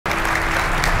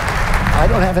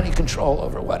don't have any control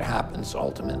over what happens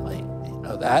ultimately. You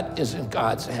know, that is in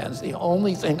God's hands. The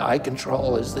only thing I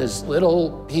control is this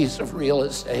little piece of real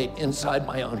estate inside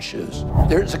my own shoes.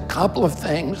 There's a couple of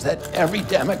things that every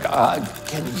demagogue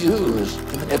can use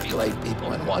to manipulate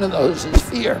people, and one of those is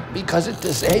fear, because it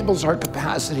disables our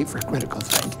capacity for critical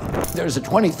thinking. There's a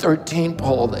 2013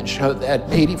 poll that showed that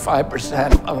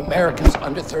 85% of Americans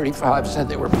under 35 said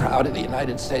they were proud of the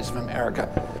United States of America.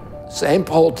 Same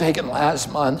poll taken last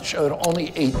month showed only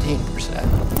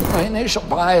 18%. My initial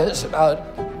bias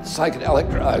about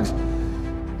psychedelic drugs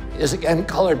is again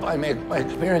colored by my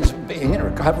experience of being in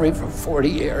recovery for 40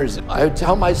 years. I would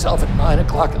tell myself at 9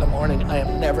 o'clock in the morning, I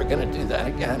am never going to do that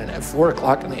again. And at 4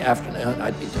 o'clock in the afternoon,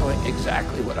 I'd be doing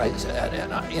exactly what I said.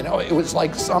 And you know, it was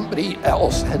like somebody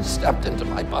else had stepped into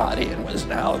my body and was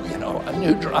now, you know, a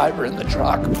new driver in the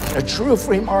truck. In a true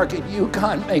free market, you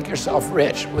can't make yourself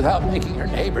rich without making your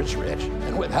neighbors rich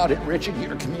and without enriching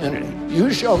your community.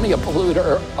 You show me a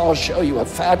polluter, I'll show you a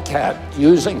fat cat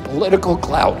using political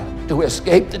clout to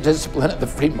escape the discipline of the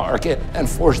free market and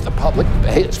force the public to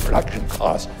pay its production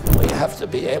costs. We have to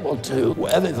be able to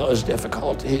weather those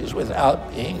difficulties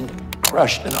without being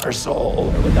crushed in our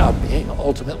soul, or without being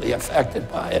ultimately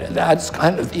affected by it. And that's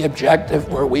kind of the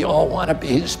objective where we all want to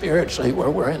be spiritually, where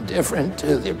we're indifferent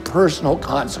to the personal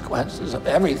consequences of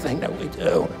everything that we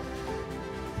do,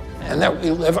 and that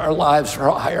we live our lives for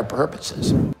higher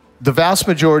purposes. The vast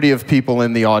majority of people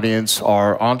in the audience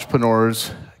are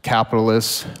entrepreneurs,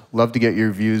 capitalists. Love to get your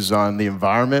views on the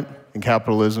environment and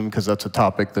capitalism, because that's a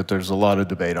topic that there's a lot of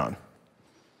debate on.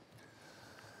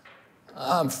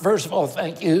 First of all,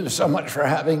 thank you so much for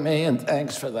having me, and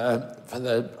thanks for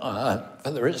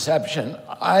the reception.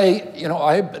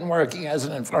 I've been working as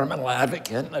an environmental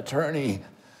advocate and attorney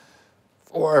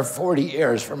for 40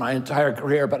 years, for my entire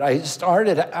career, but I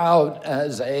started out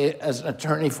as an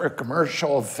attorney for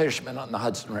commercial fishermen on the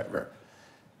Hudson River.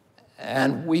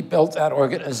 And we built that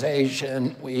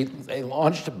organization. They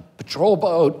launched a patrol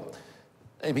boat.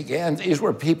 These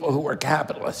were people who were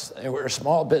capitalists. They were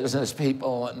small business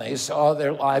people, and they saw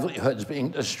their livelihoods being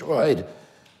destroyed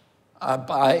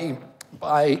by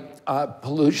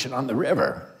pollution on the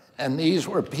river. And these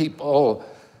were people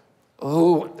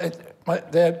who,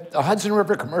 the Hudson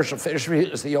River commercial fishery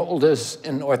is the oldest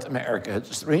in North America.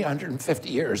 It's 350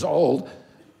 years old.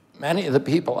 Many of the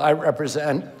people I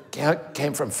represent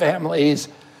came from families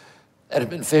that have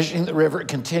been fishing the river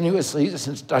continuously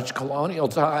since Dutch colonial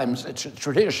times. It's a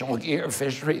traditional gear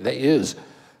fishery. They use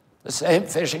the same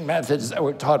fishing methods that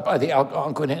were taught by the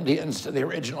Algonquin Indians to the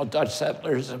original Dutch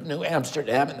settlers of New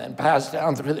Amsterdam, and then passed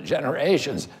down through the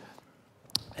generations.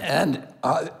 And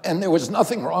there was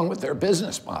nothing wrong with their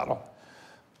business model.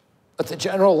 But the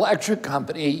General Electric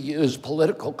Company used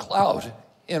political clout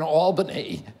in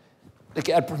Albany to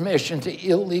get permission to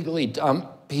illegally dump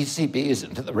PCBs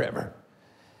into the river,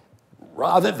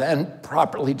 rather than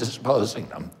properly disposing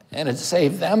them. And it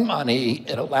saved them money.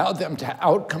 It allowed them to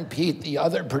outcompete the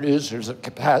other producers of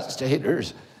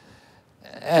capacitors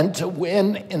and to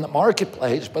win in the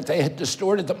marketplace, but they had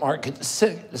distorted the market,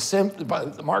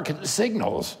 the market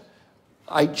signals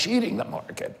by cheating the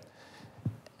market.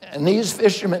 And these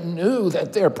fishermen knew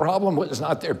that their problem was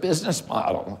not their business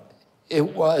model.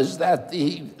 It was that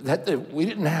we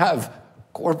didn't have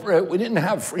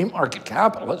free market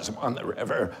capitalism on the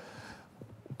river.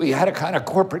 We had a kind of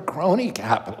corporate crony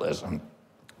capitalism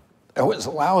that was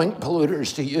allowing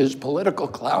polluters to use political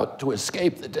clout to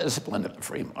escape the discipline of the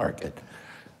free market.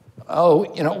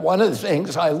 Oh, you know, one of the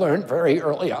things I learned very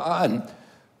early on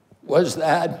was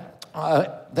that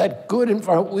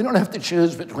we don't have to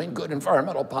choose between good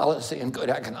environmental policy and good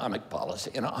economic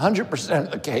policy. In 100%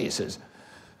 of the cases,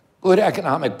 good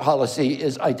economic policy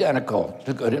is identical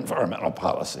to good environmental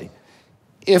policy.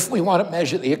 If we want to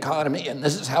measure the economy, and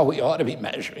this is how we ought to be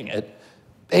measuring it,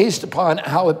 based upon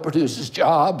how it produces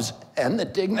jobs and the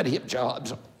dignity of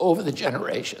jobs over the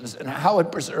generations, and how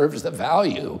it preserves the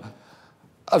value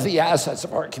of the assets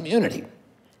of our community.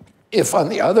 If, on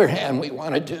the other hand, we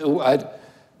want to do what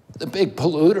the big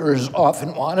polluters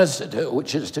often want us to do,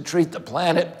 which is to treat the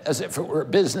planet as if it were a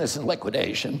business in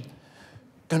liquidation,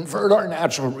 convert our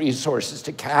natural resources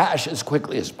to cash as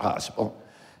quickly as possible,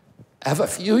 have a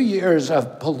few years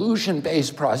of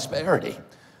pollution-based prosperity,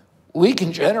 we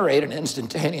can generate an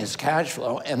instantaneous cash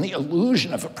flow and the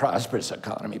illusion of a prosperous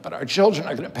economy, but our children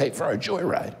are going to pay for our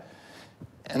joyride.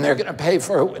 And they're going to pay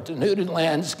for it with denuded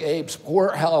landscapes,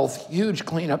 poor health, huge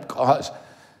cleanup costs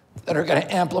that are going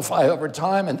to amplify over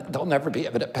time, and they'll never be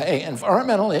able to pay.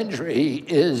 Environmental injury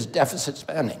is deficit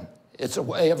spending. It's a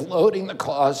way of loading the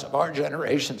costs of our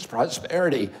generation's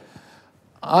prosperity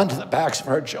onto the backs of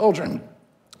our children.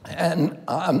 And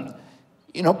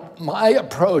You know, my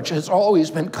approach has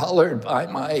always been colored by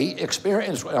my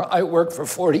experience. I worked for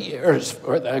 40 years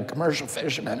for the commercial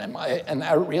fishermen, and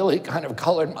that really kind of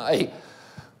colored my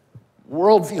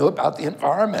worldview about the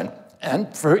environment. And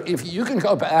if you can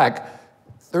go back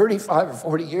 35 or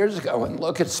 40 years ago and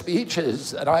look at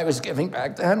speeches that I was giving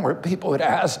back then where people would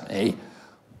ask me,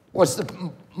 what's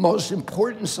the most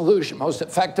important solution, most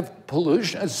effective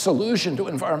solution to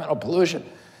environmental pollution?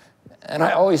 And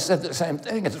I always said the same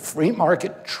thing, it's free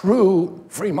market, true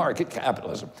free market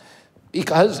capitalism.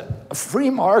 Because a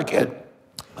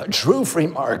true free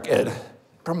market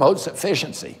promotes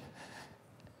efficiency.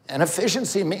 And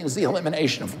efficiency means the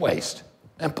elimination of waste.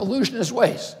 And pollution is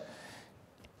waste.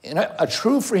 And a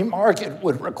true free market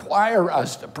would require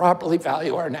us to properly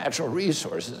value our natural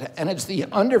resources. And it's the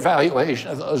undervaluation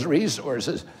of those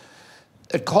resources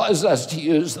that causes us to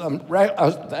use them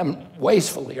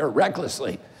wastefully or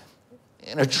recklessly.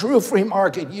 In a true free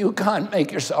market, you can't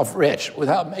make yourself rich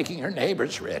without making your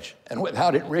neighbors rich and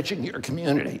without enriching your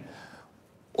community.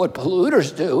 What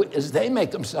polluters do is they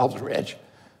make themselves rich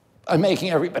by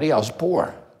making everybody else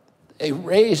poor. They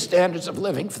raise standards of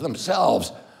living for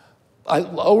themselves by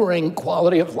lowering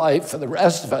quality of life for the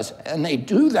rest of us, and they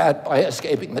do that by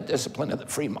escaping the discipline of the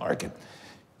free market.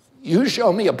 You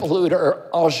show me a polluter,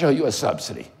 I'll show you a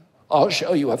subsidy. I'll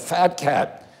show you a fat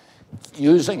cat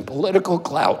using political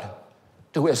clout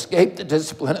to escape the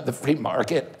discipline of the free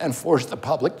market and force the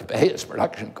public to pay its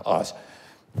production costs.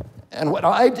 And what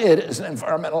I did as an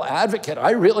environmental advocate,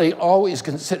 I really always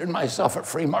considered myself a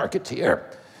free marketeer,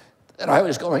 that I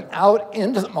was going out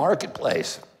into the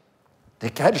marketplace to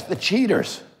catch the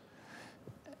cheaters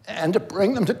and to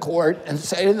bring them to court and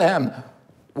say to them,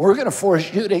 we're gonna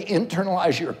force you to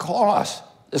internalize your costs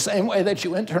the same way that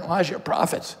you internalize your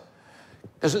profits.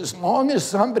 Because as long as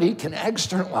somebody can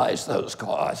externalize those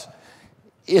costs,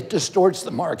 it distorts the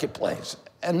marketplace.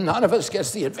 And none of us gets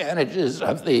the advantages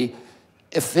of the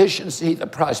efficiency, the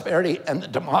prosperity, and the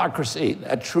democracy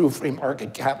that true free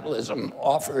market capitalism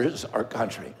offers our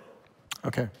country.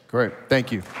 Okay, great,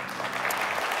 thank you.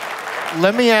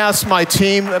 Let me ask my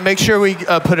team, make sure we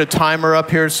put a timer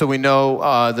up here so we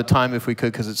know the time if we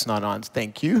could, because it's not on.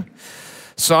 Thank you.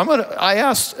 So I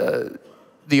asked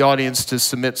the audience to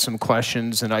submit some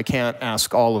questions, and I can't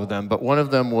ask all of them, but one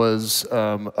of them was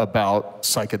about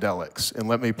psychedelics. And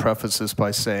let me preface this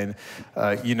by saying,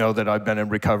 you know that I've been in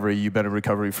recovery, you've been in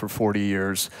recovery for 40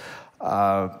 years,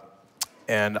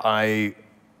 and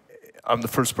I'm the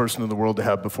first person in the world to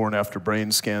have before and after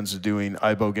brain scans doing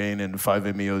ibogaine and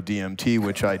 5-MeO-DMT,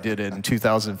 which I did in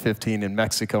 2015 in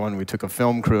Mexico, and we took a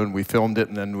film crew and we filmed it,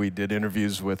 and then we did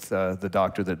interviews with the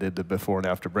doctor that did the before and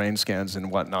after brain scans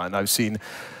and whatnot. And I've seen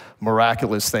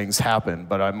miraculous things happen,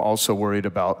 but I'm also worried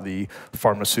about the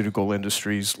pharmaceutical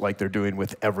industries, like they're doing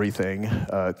with everything,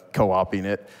 co-opting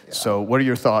it. Yeah. So what are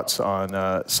your thoughts on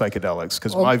psychedelics?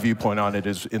 Because my viewpoint on it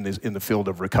is in the field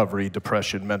of recovery,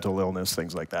 depression, mental illness,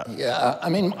 things like that. Yeah, I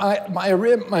mean,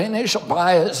 my initial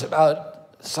bias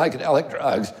about psychedelic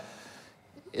drugs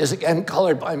is again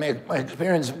colored by my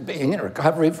experience of being in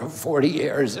recovery for 40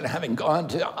 years and having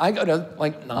I go to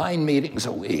like 9 meetings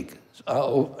a week.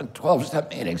 So 12-step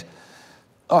meetings.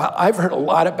 I've heard a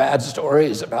lot of bad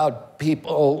stories about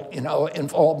people, you know,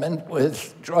 involvement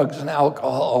with drugs and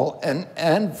alcohol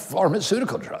and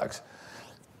pharmaceutical drugs.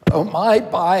 So my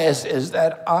bias is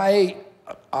that I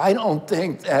don't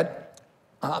think that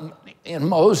in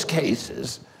most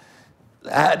cases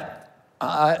that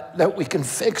we can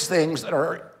fix things that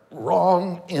are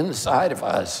wrong inside of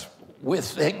us with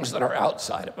things that are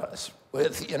outside of us.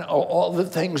 With, you know, all the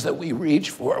things that we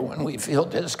reach for when we feel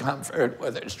discomfort,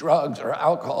 whether it's drugs or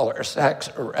alcohol or sex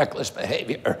or reckless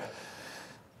behavior.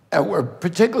 And we're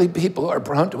particularly people who are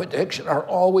prone to addiction are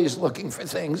always looking for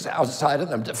things outside of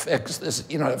them to fix this,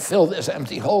 you know, to fill this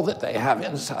empty hole that they have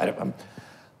inside of them.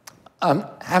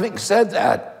 Having said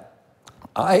that,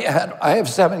 I have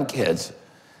 7 kids,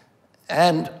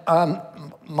 and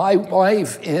my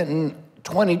wife in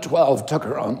 2012 took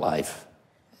her own life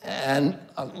and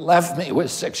left me with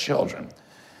 6 children.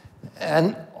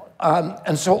 And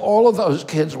so all of those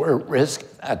kids were at risk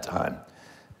at that time.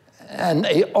 And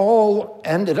they all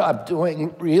ended up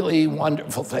doing really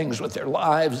wonderful things with their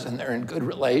lives, and they're in good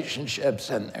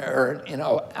relationships, and they're, you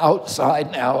know,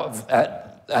 outside now of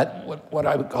that what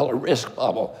I would call a risk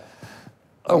bubble.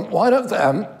 One of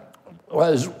them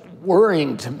was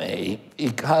worrying to me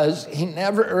because he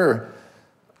never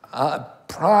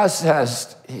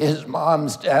processed his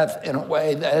mom's death in a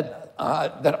way that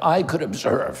I could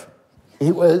observe.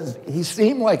 He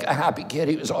seemed like a happy kid.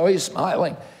 He was always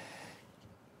smiling.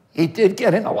 He did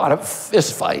get in a lot of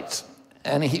fist fights,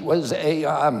 and he was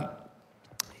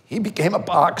he became a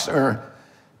boxer,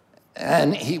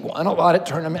 and he won a lot of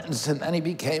tournaments, and then he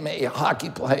became a hockey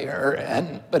player,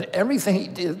 but everything he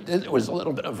did, there was a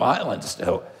little bit of violence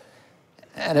too.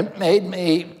 And it made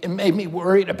me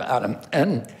worried about him.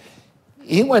 And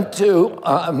he went to,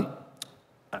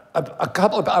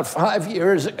 about 5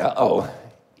 years ago,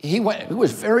 he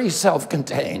was very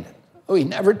self-contained. He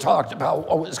never talked about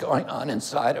what was going on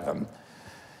inside of him.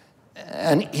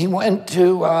 And he went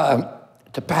to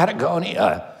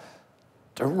Patagonia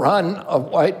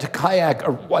to kayak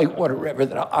a whitewater river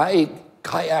that I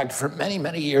kayaked for many,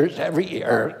 many years, every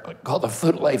year, called the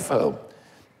Fou.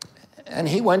 And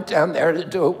he went down there to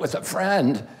do it with a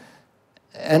friend,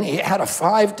 and he had a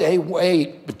 5-day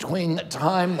wait between the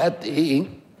time that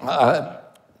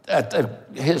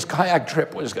his kayak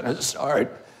trip was going to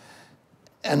start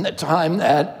and the time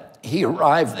that he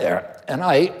arrived there. And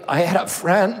I had a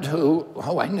friend who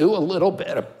I knew a little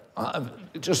bit,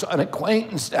 just an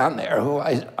acquaintance down there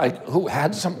who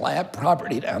had some land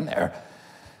property down there.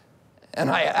 And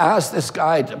I asked this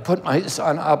guy to put my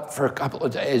son up for a couple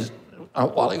of days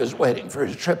while he was waiting for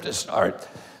his trip to start.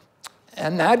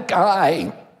 And that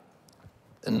guy,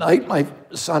 the night my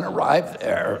son arrived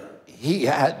there,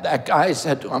 that guy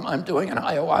said to him, "I'm doing an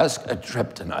ayahuasca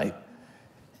trip tonight."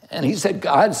 And he said,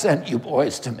 "God sent you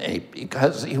boys to me,"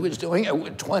 because he was doing it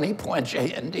with 20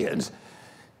 Puente Indians.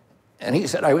 And he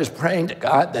said, "I was praying to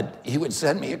God that he would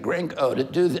send me a gringo to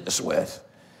do this with."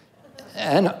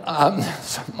 And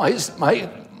so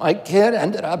my kid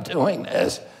ended up doing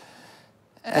this.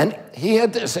 And he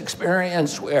had this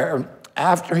experience where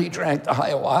after he drank the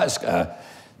ayahuasca,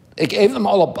 they gave them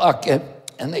all a bucket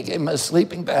and they gave him a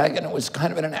sleeping bag, and it was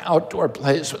kind of in an outdoor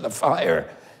place with a fire.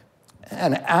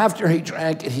 And after he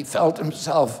drank it, he felt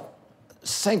himself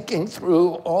sinking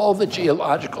through all the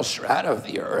geological strata of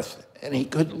the earth. And he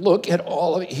could look at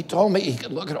all of it. He told me he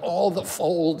could look at all the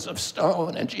folds of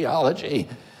stone and geology.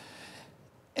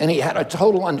 And he had a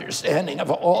total understanding of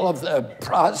all of the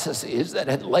processes that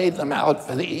had laid them out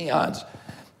for the eons.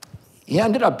 He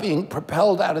ended up being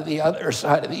propelled out of the other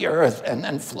side of the earth and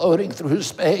then floating through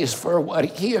space for what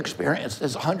he experienced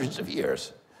as hundreds of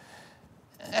years.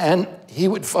 And he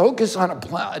would focus on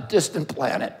a distant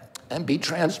planet and be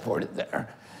transported there.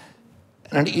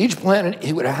 And on each planet,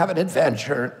 he would have an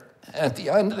adventure. At the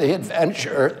end of the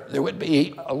adventure, there would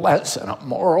be a lesson, a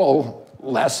moral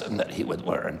lesson that he would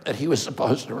learn, that he was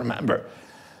supposed to remember.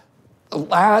 The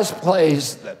last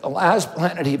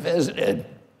planet he visited,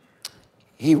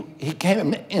 his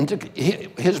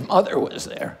mother was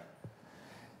there.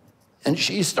 And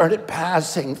she started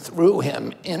passing through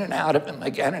him, in and out of him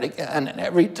again and again. And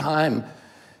every time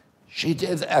she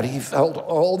did that, he felt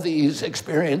all these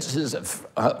experiences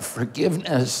of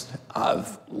forgiveness,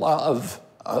 of love,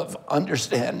 of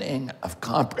understanding, of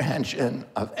comprehension,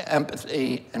 of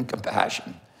empathy and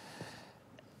compassion.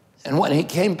 And when he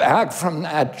came back from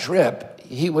that trip,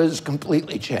 he was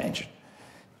completely changed.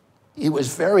 He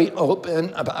was very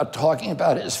open about talking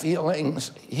about his feelings.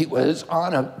 He was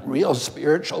on a real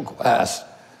spiritual quest.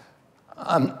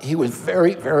 He was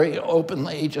very, very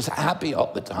openly just happy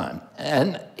all the time.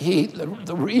 And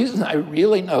the reason I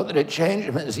really know that it changed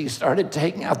him is he started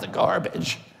taking out the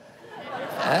garbage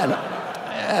and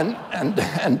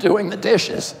doing the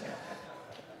dishes.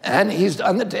 And he's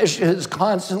done the dishes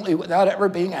constantly without ever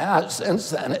being asked since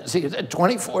then. He's a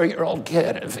 24-year-old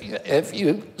kid.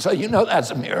 So you know that's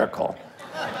a miracle.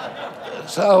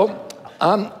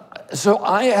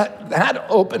 That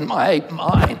opened my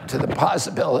mind to the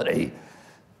possibility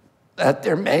that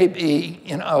there may be,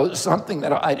 something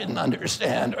that I didn't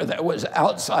understand or that was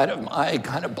outside of my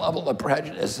kind of bubble of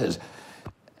prejudices.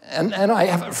 And then I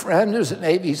have a friend who's a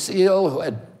Navy SEAL who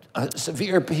had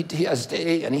severe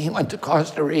PTSD, and he went to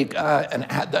Costa Rica and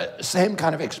had the same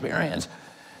kind of experience.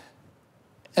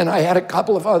 And I had a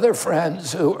couple of other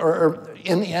friends who are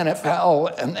in the NFL,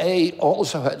 and they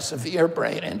also had severe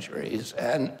brain injuries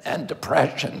and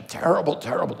depression, terrible,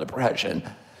 terrible depression.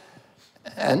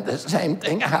 And the same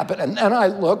thing happened. And then I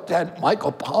looked at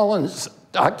Michael Pollan's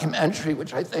documentary,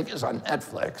 which I think is on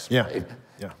Netflix. Yeah, right?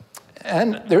 yeah.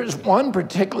 And there's one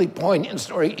particularly poignant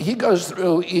story. He goes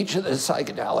through each of the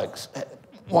psychedelics,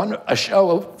 a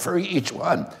show for each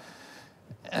one.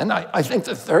 And I think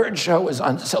the third show was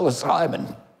on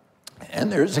psilocybin.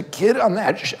 And there's a kid on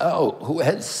that show who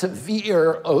had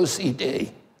severe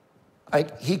OCD.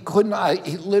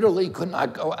 He literally could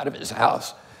not go out of his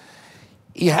house.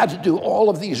 He had to do all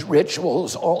of these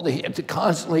rituals, he had to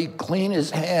constantly clean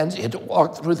his hands. He had to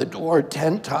walk through the door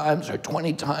 10 times or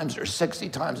 20 times or 60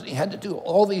 times. And he had to do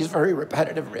all these very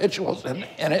repetitive rituals, and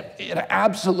it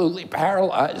absolutely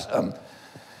paralyzed him.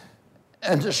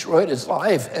 and destroyed his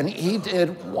life. And he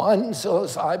did one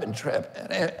psilocybin trip,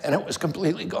 and it was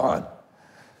completely gone.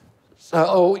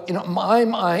 So, my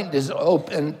mind is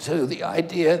open to the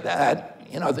idea that,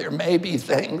 there may be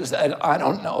things that I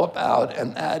don't know about,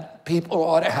 and that people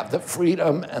ought to have the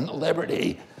freedom and the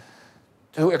liberty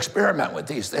to experiment with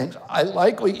these things. I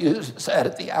like what you said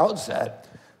at the outset,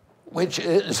 which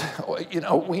is,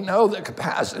 we know the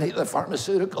capacity of the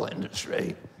pharmaceutical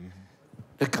industry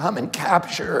to come and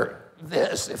capture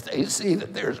this if they see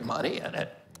that there's money in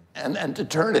it, and then to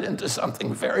turn it into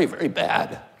something very, very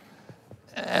bad,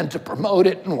 and to promote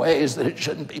it in ways that it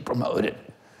shouldn't be promoted.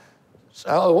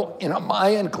 So,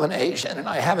 my inclination, and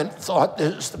I haven't thought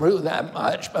this through that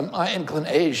much, but my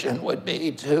inclination would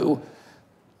be to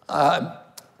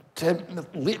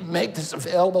make this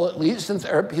available at least in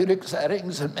therapeutic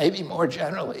settings and maybe more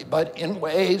generally, but in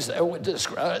ways that would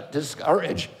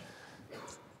discourage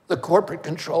the corporate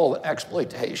control and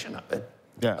exploitation of it.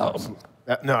 Yeah,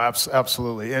 no,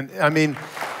 absolutely. And I mean,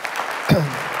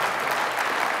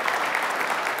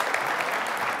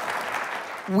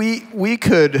 we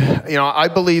could, I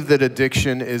believe that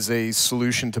addiction is a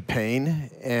solution to pain,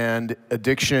 and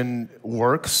addiction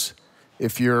works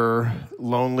if you're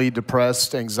lonely,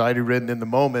 depressed, anxiety-ridden in the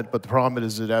moment, but the problem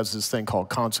is it has this thing called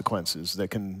consequences that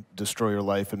can destroy your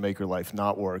life and make your life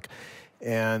not work.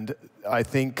 And I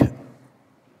think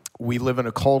we live in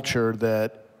a culture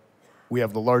that we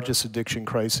have the largest addiction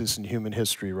crisis in human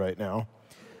history right now.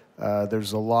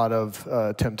 There's a lot of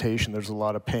temptation, there's a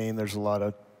lot of pain, there's a lot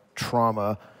of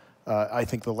trauma. I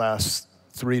think the last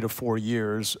 3 to 4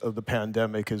 years of the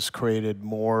pandemic has created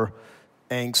more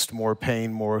angst, more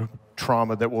pain, more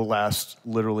trauma that will last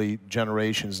literally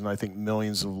generations, and I think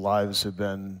millions of lives have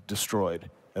been destroyed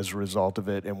as a result of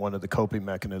it, and one of the coping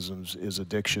mechanisms is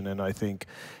addiction, and I think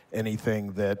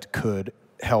anything that could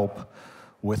help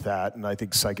with that, and I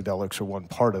think psychedelics are one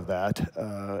part of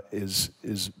that, is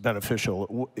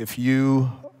beneficial. If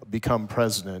you become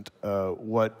president,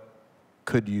 what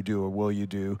could you do or will you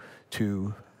do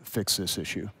to fix this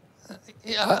issue?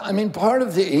 Yeah, I mean, part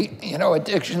of the,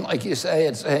 addiction, like you say,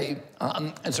 it's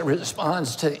a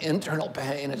response to internal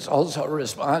pain. It's also a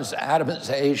response to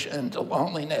atomization, to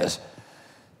loneliness,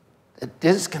 to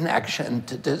disconnection,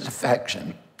 to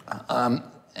disaffection.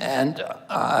 And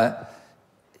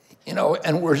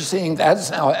we're seeing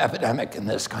that's now epidemic in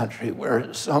this country,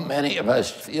 where so many of us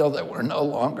feel that we're no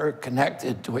longer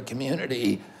connected to a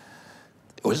community.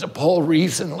 There was a poll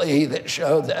recently that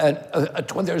showed that,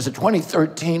 there was a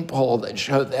 2013 poll that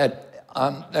showed that,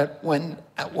 that when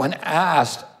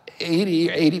asked,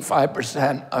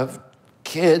 85% of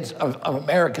kids, of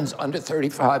Americans under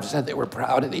 35 said they were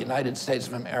proud of the United States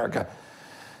of America.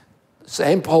 The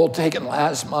same poll taken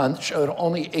last month showed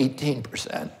only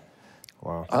 18%.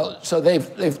 Wow. So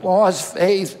they've lost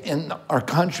faith in our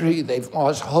country, they've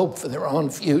lost hope for their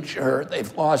own future,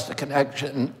 they've lost a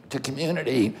connection to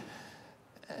community.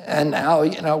 And now,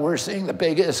 we're seeing the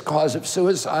biggest cause of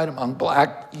suicide among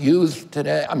black youth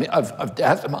today, of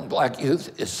death among black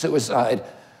youth is suicide.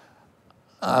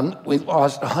 We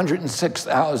lost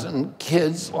 106,000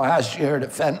 kids last year to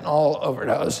fentanyl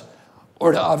overdose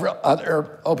or to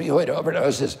other opioid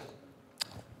overdoses.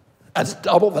 That's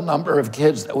double the number of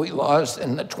kids that we lost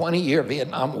in the 20-year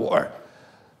Vietnam War.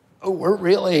 We're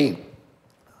really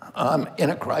in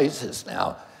a crisis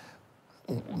now.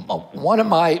 One of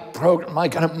my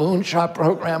kind of moonshot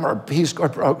program or Peace Corps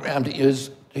program, to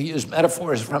use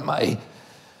metaphors from my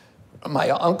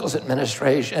uncle's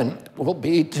administration, will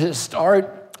be to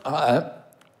start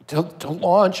to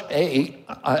launch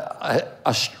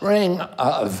a string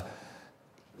of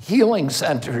healing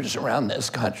centers around this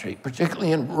country,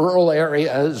 particularly in rural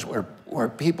areas where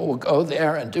people will go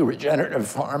there and do regenerative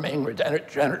farming,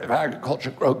 regenerative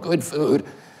agriculture, grow good food,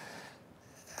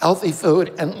 healthy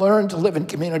food, and learn to live in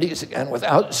communities again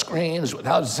without screens,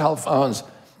 without cell phones.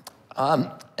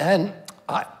 And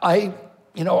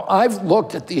I've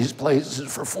looked at these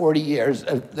places for 40 years.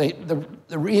 The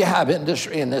rehab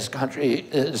industry in this country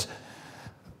is,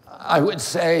 I would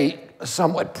say,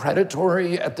 somewhat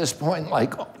predatory at this point,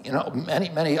 like many,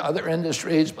 many other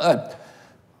industries. But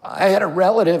I had a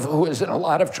relative who was in a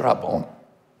lot of trouble,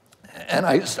 and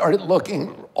I started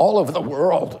looking all over the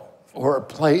world for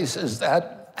places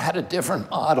that had a different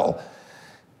model.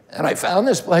 And I found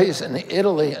this place in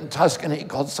Italy, in Tuscany,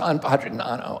 called San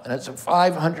Patrignano, and it's a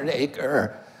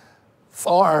 500-acre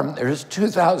farm. There's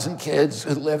 2,000 kids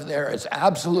who live there. It's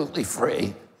absolutely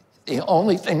free. The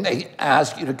only thing they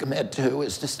ask you to commit to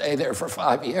is to stay there for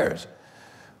 5 years.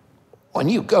 When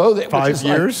you go there— 5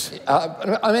 years?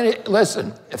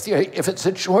 Listen, if it's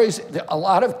a choice, a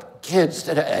lot of kids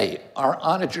today are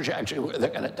on a trajectory where they're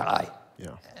going to die.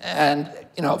 Yeah. And,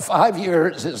 you know, 5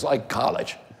 years is like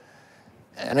college.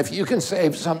 And if you can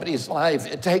save somebody's life,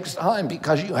 it takes time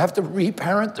because you have to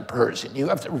reparent the person. You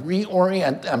have to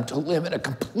reorient them to live in a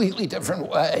completely different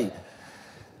way.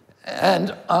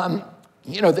 And,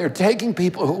 you know, they're taking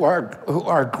people who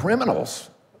are criminals,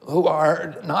 who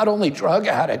are not only drug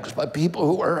addicts, but people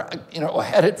who are, you know,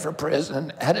 headed for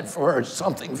prison, headed for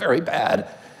something very bad.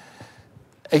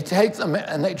 They take them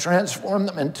and they transform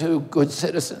them into good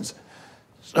citizens.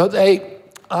 So they,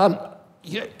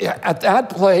 at that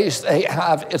place, they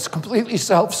have, it's completely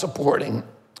self-supporting.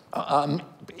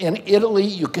 In Italy,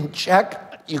 you can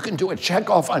do a check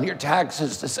off on your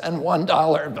taxes to send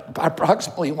 $1,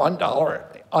 approximately $1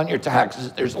 on your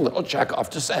taxes. There's a little check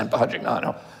off to San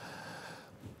Patrignano.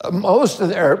 Most of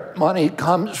their money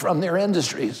comes from their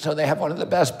industries, so they have one of the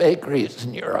best bakeries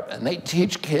in Europe, and they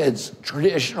teach kids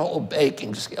traditional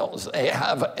baking skills. They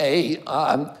have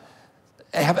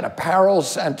an apparel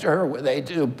center where they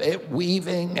do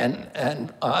weaving,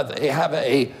 and they have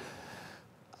they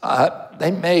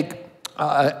make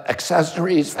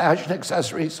accessories, fashion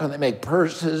accessories, so they make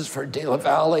purses for De La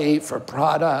Valle, for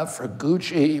Prada, for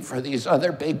Gucci, for these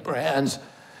other big brands.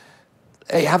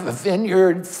 They have a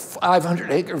vineyard,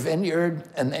 500-acre vineyard,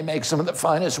 and they make some of the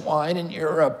finest wine in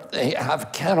Europe. They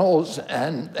have kennels,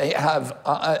 and they have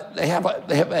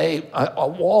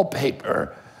a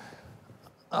wallpaper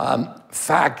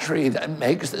factory that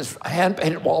makes this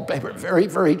hand-painted wallpaper, very,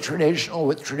 very traditional,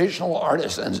 with traditional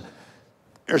artisans.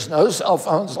 There's no cell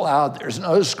phones allowed, there's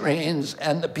no screens,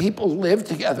 and the people live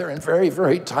together in very,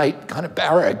 very tight kind of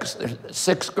barracks. There's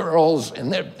 6 girls,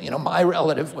 and you know, my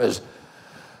relative was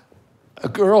a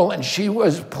girl, and she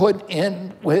was put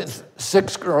in with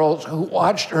 6 girls who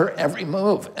watched her every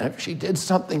move. And if she did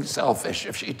something selfish,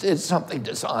 if she did something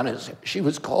dishonest, she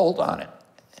was called on it.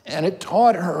 And it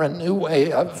taught her a new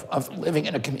way of living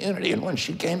in a community. And when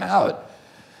she came out,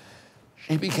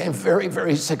 she became very,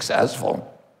 very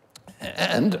successful.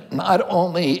 And not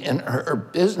only in her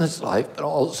business life, but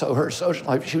also her social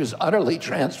life, she was utterly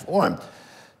transformed.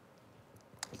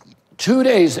 2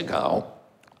 days ago,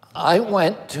 I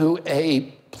went to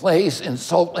a place in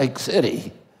Salt Lake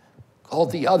City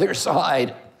called The Other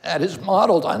Side that is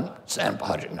modeled on San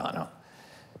Patrignano.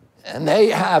 And they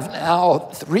have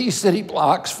now 3 city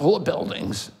blocks full of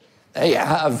buildings. They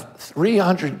have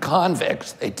 300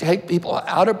 convicts. They take people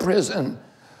out of prison,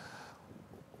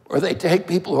 or they take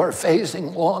people who are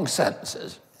facing long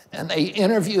sentences, and they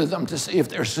interview them to see if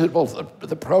they're suitable for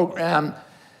the program.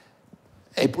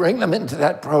 They bring them into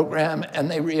that program, and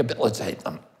they rehabilitate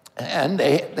them. And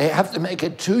they have to make a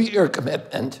 2-year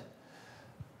commitment.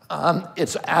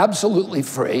 It's absolutely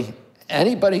free.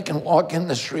 Anybody can walk in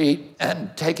the street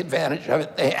and take advantage of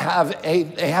it. They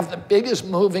have the biggest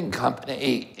moving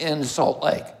company in Salt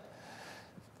Lake.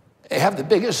 They have the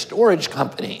biggest storage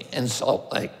company in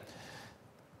Salt Lake.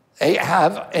 They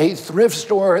have a thrift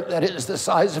store that is the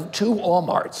size of 2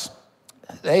 Walmarts.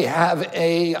 They have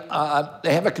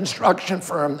a construction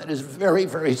firm that is very,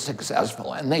 very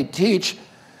successful, and they teach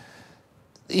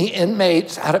the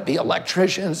inmates how to be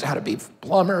electricians, how to be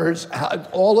plumbers,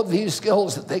 all of these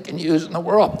skills that they can use in the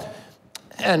world.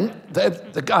 And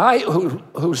the guy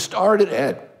who started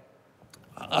it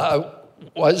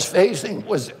was facing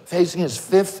his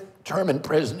 5th term in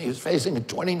prison. He was facing a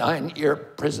 29-year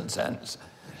prison sentence.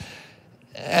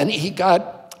 And he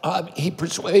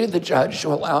persuaded the judge to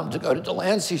allow him to go to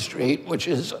Delancey Street, which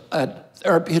is a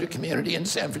therapeutic community in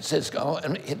San Francisco,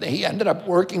 and he ended up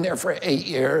working there for 8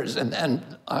 years and then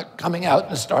coming out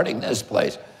and starting this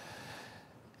place.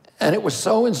 And it was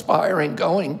so inspiring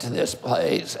going to this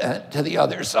place and to The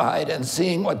Other Side and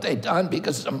seeing what they'd done,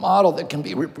 because it's a model that can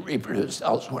be reproduced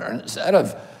elsewhere. And instead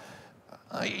of,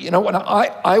 you know, when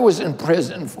I was in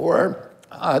prison for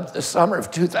the summer of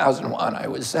 2001, I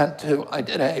was sent to,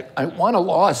 I won a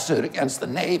lawsuit against the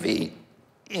Navy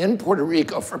in Puerto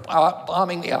Rico for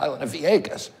bombing the island of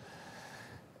Vieques.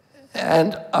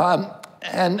 And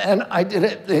I did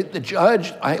it, the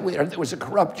judge, there was a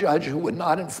corrupt judge who would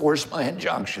not enforce my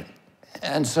injunction.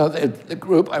 And so the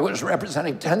group, I was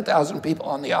representing 10,000 people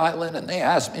on the island, and they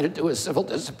asked me to do a civil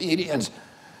disobedience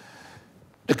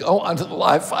to go onto the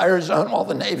live fire zone while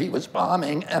the Navy was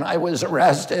bombing, and I was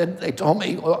arrested. They told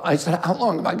me, well, I said, how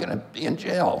long am I gonna be in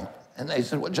jail? And they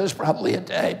said, well, just probably a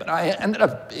day. But I ended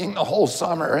up being the whole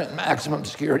summer in maximum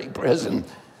security prison.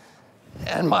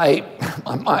 And my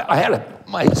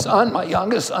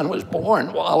youngest son was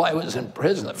born while I was in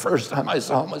prison. The first time I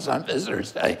saw him was on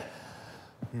Visitor's Day.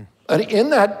 But in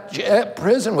that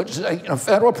prison, which is a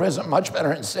federal prison, much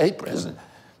better than state prison,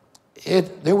 I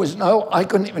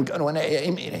couldn't even go to an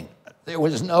AA meeting. there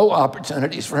was no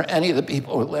opportunities for any of the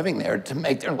people who were living there to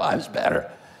make their lives better.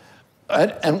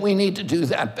 And we need to do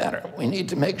that better. We need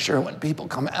to make sure when people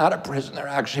come out of prison, they're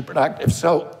actually productive.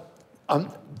 So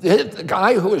the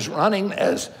guy who was running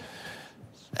this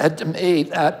said to me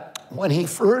that when he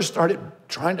first started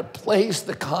trying to place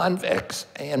the convicts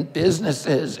in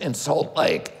businesses in Salt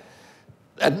Lake,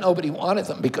 that nobody wanted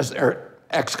them because they're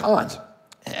ex-cons.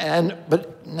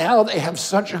 But now they have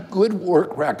such a good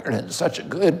work record and such a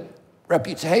good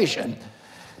reputation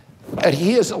that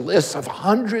he has a list of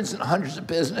hundreds and hundreds of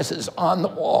businesses on the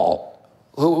wall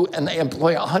and they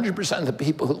employ 100% of the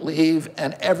people who leave,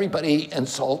 and everybody in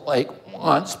Salt Lake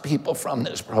wants people from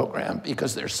this program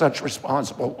because they're such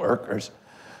responsible workers.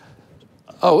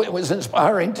 Oh, it was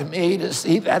inspiring to me to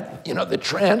see that, the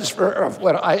transfer of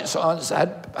what I saw and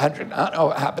said, Patrick,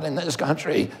 happen in this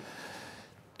country.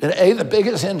 Today, the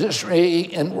biggest industry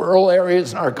in rural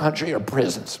areas in our country are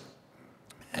prisons.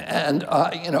 And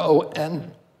I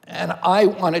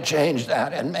want to change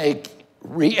that and make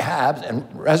rehab and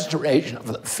restoration of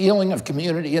the feeling of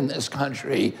community in this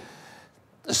country,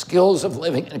 the skills of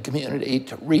living in a community,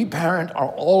 to reparent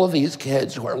all of these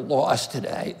kids who are lost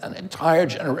today, an entire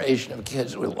generation of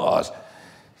kids who are lost.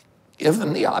 Give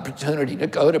them the opportunity to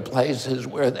go to places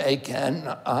where they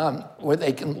can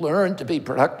learn to be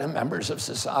productive members of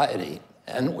society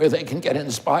and where they can get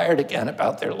inspired again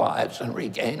about their lives and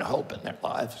regain hope in their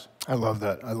lives. I love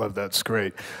that. I love that. It's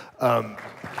great.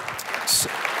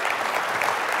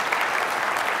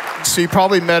 So you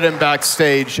probably met him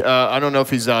backstage. I don't know if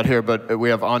he's out here, but we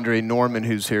have Andre Norman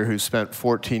who's here, who spent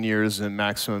 14 years in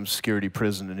maximum security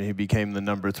prison, and he became the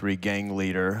 #3 gang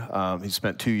leader. He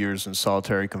spent 2 years in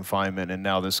solitary confinement, and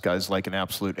now this guy's like an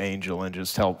absolute angel and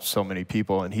just helped so many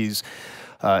people. And he's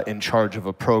in charge of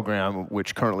a program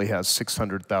which currently has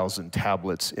 600,000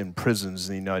 tablets in prisons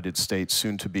in the United States,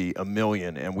 soon to be 1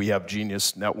 million. And we have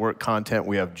Genius Network content,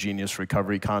 we have Genius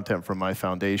Recovery content from my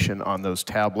foundation on those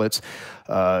tablets.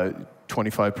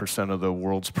 25% of the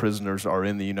world's prisoners are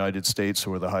in the United States,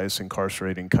 so we're the highest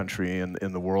incarcerating country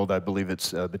in the world. I believe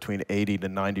it's between 80 to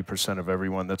 90% of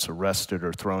everyone that's arrested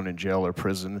or thrown in jail or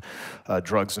prison.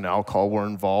 Drugs and alcohol were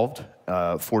involved.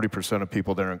 40% of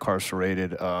people that are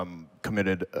incarcerated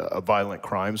committed a violent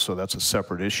crime, so that's a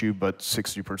separate issue, but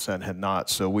 60% had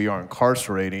not. So we are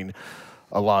incarcerating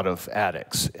a lot of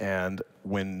addicts. And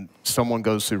when someone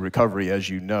goes through recovery, as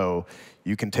you know,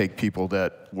 you can take people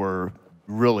that were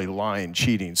really lying,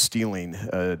 cheating, stealing,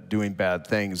 doing bad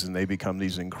things, and they become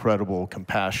these incredible,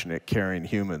 compassionate, caring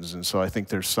humans. And so I think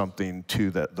there's something to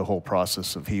that, the whole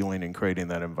process of healing and creating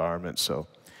that environment. So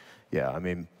yeah, I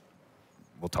mean,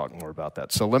 we'll talk more about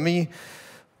that. So let me,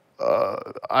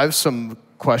 I have some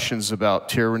questions about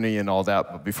tyranny and all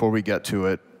that, but before we get to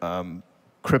it,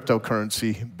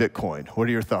 cryptocurrency, Bitcoin. What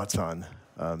are your thoughts on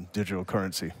digital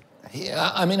currency?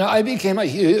 Yeah, I mean, I became a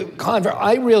huge convert.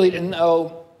 I really didn't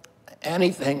know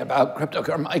anything about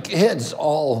cryptocurrency. My kids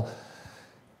all,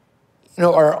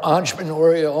 are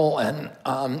entrepreneurial and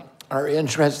are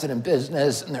interested in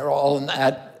business, and they're all in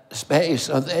that space.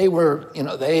 So they were,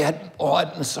 they had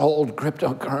bought and sold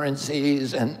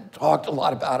cryptocurrencies and talked a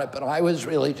lot about it, but I was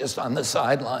really just on the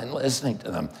sideline listening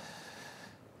to them.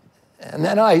 And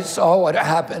then I saw what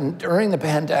happened during the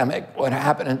pandemic, what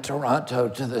happened in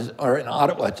Toronto or in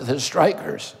Ottawa to the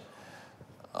strikers.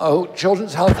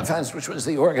 Children's Health Defense, which was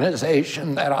the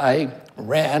organization that I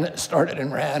started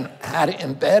and ran, had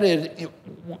embedded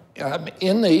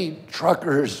in the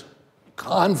truckers'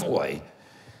 convoy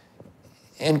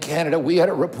in Canada. We had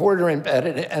a reporter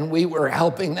embedded, and we were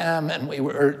helping them, and we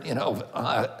were,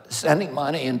 sending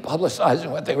money and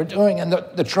publicizing what they were doing. And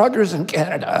the truckers in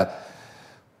Canada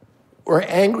were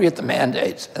angry at the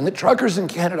mandates. And the truckers in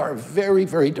Canada are a very,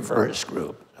 very diverse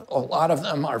group. A lot of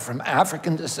them are from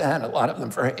African descent, a lot of them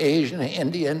from Asian,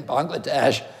 Indian,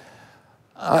 Bangladesh,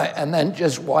 and then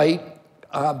just white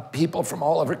people from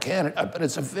all over Canada. But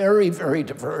it's a very, very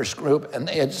diverse group. And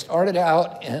they had started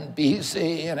out in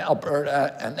BC and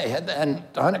Alberta, and they had then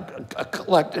done a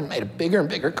collected, made a bigger and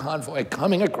bigger convoy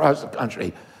coming across the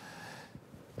country.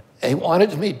 They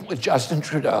wanted to meet with Justin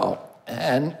Trudeau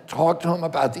and talk to him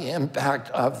about the impact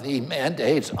of the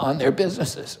mandates on their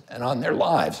businesses and on their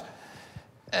lives.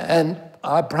 And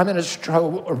Prime Minister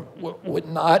Trudeau would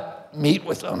not meet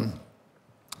with them.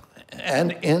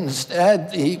 And instead,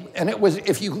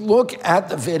 if you look at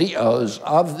the videos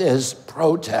of this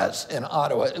protest in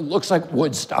Ottawa, it looks like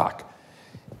Woodstock.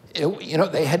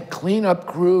 They had cleanup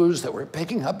crews that were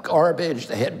picking up garbage.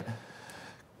 They had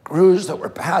crews that were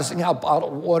passing out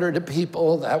bottled water to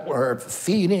people, that were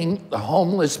feeding the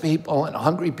homeless people and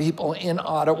hungry people in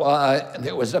Ottawa. And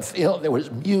there was there was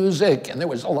music, and there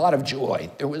was a lot of joy.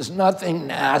 There was nothing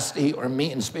nasty or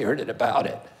mean-spirited about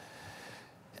it.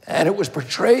 And it was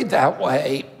portrayed that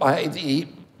way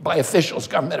by officials,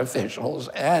 government officials,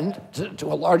 and to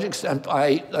a large extent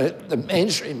by the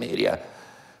mainstream media.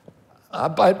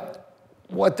 But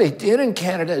what they did in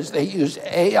Canada is they used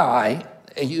AI,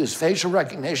 they used facial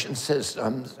recognition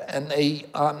systems, and they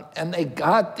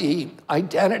got the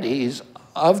identities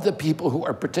of the people who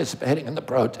are participating in the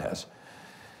protests.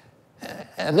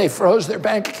 And they froze their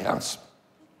bank accounts.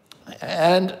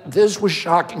 And this was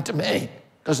shocking to me,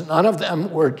 because none of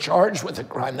them were charged with a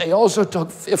crime. They also took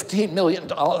 $15 million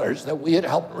that we had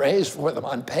helped raise for them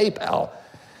on PayPal,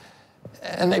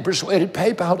 and they persuaded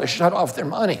PayPal to shut off their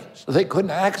money so they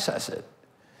couldn't access it.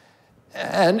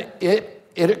 And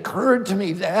it occurred to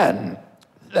me then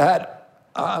that,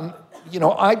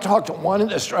 I talked to one of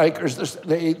the strikers,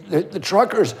 the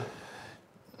truckers.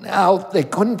 Now, they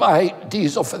couldn't buy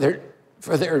diesel for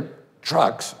their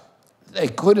trucks. They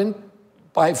couldn't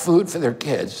buy food for their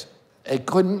kids. They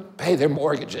couldn't pay their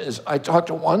mortgages. I talked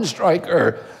to one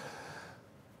striker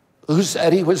who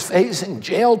said he was facing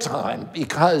jail time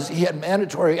because he had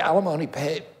mandatory alimony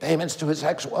payments to his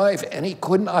ex-wife, and he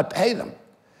could not pay them.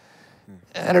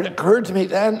 And it occurred to me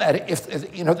then that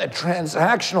that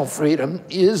transactional freedom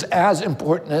is as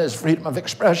important as freedom of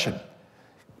expression.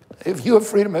 If you have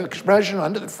freedom of expression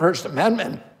under the First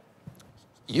Amendment,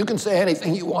 you can say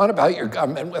anything you want about your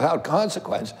government without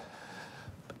consequence.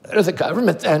 But the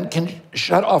government then can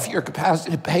shut off your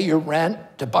capacity to pay your rent,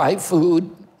 to buy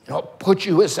food, put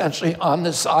you essentially on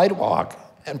the sidewalk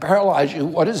and paralyze you.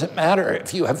 What does it matter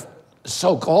if you have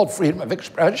so-called freedom of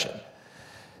expression?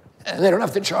 And they don't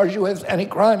have to charge you with any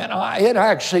crime. And I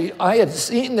had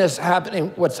seen this happening,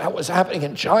 what was happening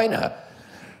in China,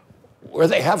 where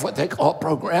they have what they call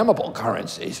programmable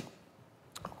currencies,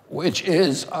 which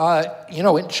is,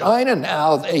 in China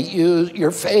now, they use your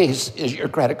face is your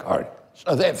credit card.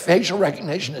 So that facial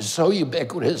recognition is so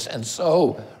ubiquitous and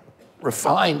so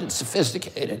refined and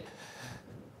sophisticated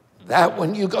that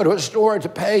when you go to a store to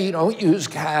pay, you don't use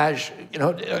cash.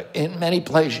 In many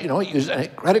places, you don't use a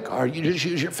credit card. You just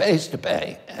use your face to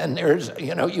pay. And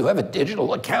you have a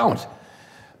digital account.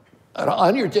 And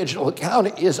on your digital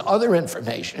account is other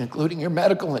information, including your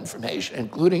medical information,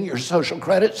 including your social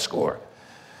credit score.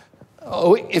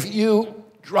 Oh, if you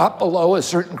drop below a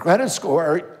certain credit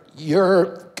score,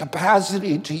 your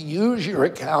capacity to use your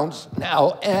accounts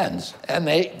now ends. And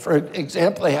for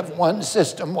example, they have one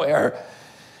system where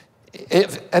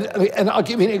and I'll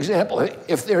give you an example.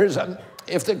 If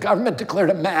the government declared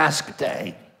a mask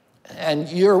day, and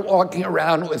you're walking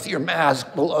around with your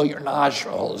mask below your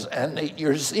nostrils, and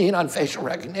you're seen on facial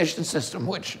recognition system,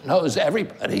 which knows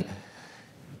everybody,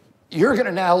 you're going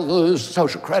to now lose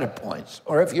social credit points.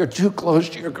 Or if you're too close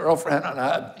to your girlfriend on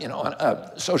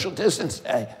a social distance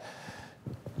day,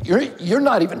 you're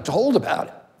not even told about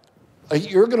it.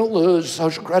 You're going to lose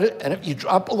social credit, and if you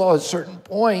drop below a certain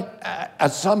point,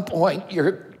 at some point,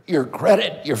 your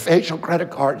facial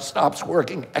credit card stops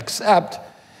working, except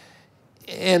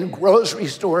in grocery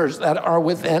stores that are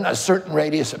within a certain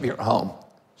radius of your home.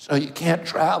 So you can't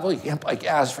travel, you can't buy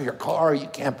gas for your car, you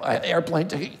can't buy an airplane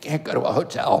ticket, you can't go to a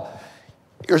hotel.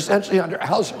 You're essentially under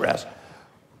house arrest.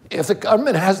 If the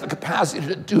government has the capacity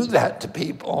to do that to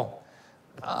people,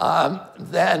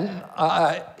 then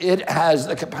it has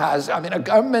the capacity. I mean, a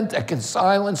government that can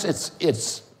silence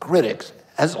its critics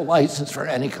has a license for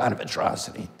any kind of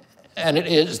atrocity. And it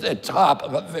is the top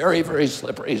of a very, very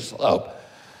slippery slope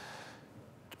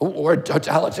toward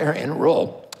totalitarian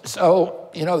rule. So,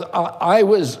 I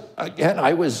was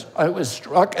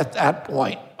struck at that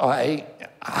point by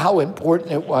how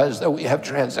important it was that we have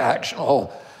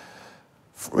transactional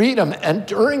freedom. And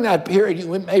during that period,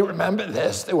 you may remember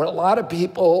this, there were a lot of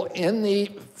people in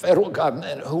the federal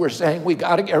government who were saying, we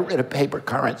got to get rid of paper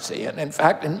currency. And in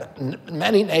fact, in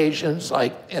many nations,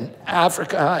 like in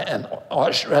Africa and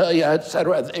Australia, et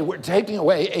cetera, they were taking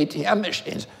away ATM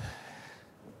machines.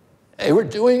 They were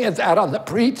doing that on the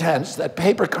pretense that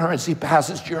paper currency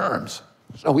passes germs,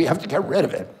 so we have to get rid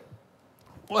of it.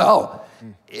 Well,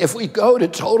 if we go to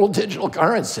total digital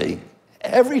currency,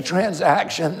 every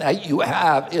transaction that you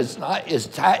have is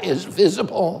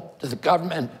visible to the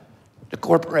government, to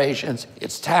corporations.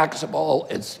 It's taxable.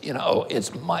 It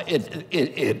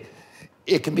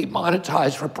can be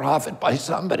monetized for profit by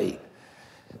somebody,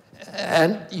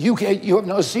 and you have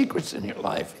no secrets in your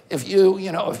life. If you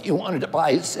wanted to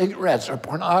buy cigarettes or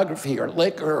pornography or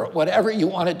liquor or whatever you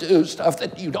want to do, stuff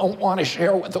that you don't want to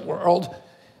share with the world,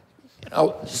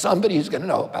 somebody's going to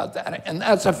know about that. And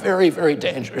that's a very, very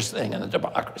dangerous thing in a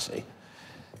democracy.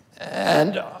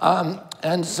 And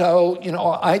so,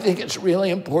 I think it's really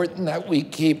important that we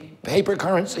keep paper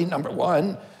currency, number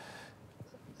one,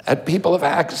 that people have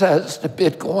access to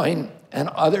Bitcoin and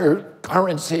other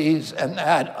currencies, and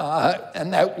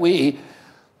that we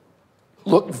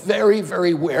look very,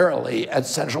 very warily at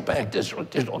central bank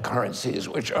digital currencies,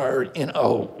 which are,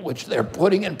 which they're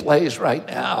putting in place right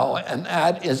now, and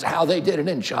that is how they did it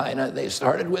in China. They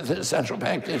started with a central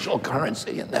bank digital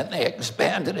currency, and then they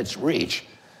expanded its reach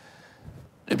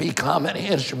to become an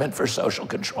instrument for social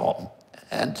control.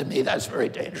 And to me, that's very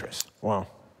dangerous. Wow,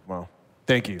 wow.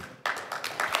 Thank you.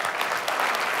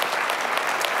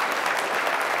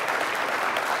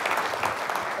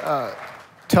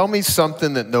 Tell me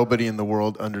something that nobody in the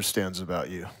world understands about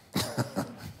you.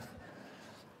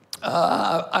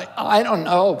 I don't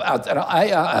know about that.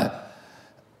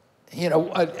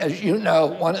 As you know,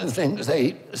 one of the things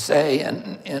they say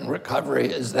in recovery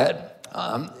is that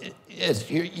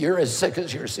you're as sick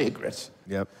as your secrets.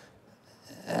 Yep.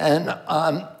 And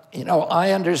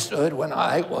I understood when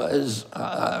I was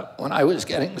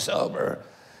getting sober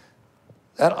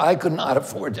that I could not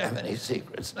afford to have any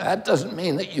secrets. That doesn't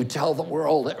mean that you tell the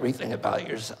world everything about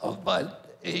yourself,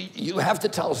 but you have to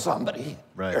tell somebody.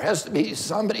 Right. There has to be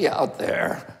somebody out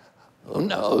there who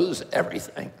knows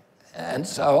everything. And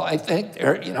so I think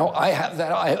I have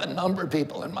a number of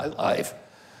people in my life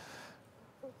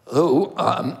who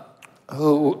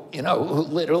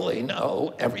literally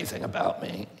know everything about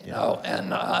me,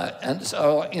 and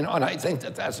so, and I think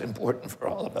that that's important for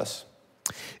all of us.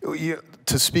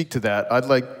 To speak to that, I'd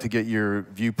like to get your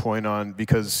viewpoint on,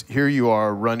 because here you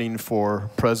are running for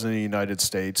President of the United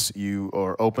States. You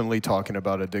are openly talking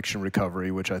about addiction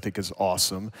recovery, which I think is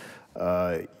awesome.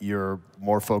 You're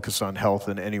more focused on health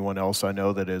than anyone else I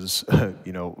know that is,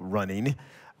 running.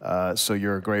 So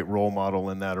you're a great role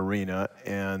model in that arena.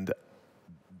 And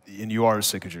you are as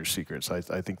sick as your secrets. I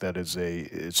think that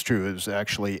it's true. It was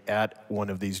actually at one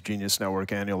of these Genius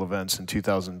Network annual events in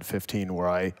 2015 where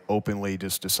I openly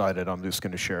just decided I'm just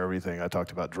going to share everything. I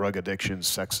talked about drug addiction,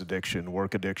 sex addiction,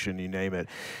 work addiction, you name it.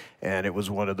 And it was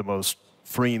one of the most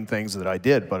freeing things that I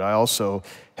did. But I also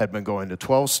had been going to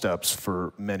 12 steps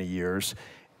for many years.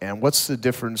 And what's the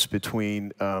difference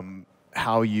between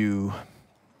how you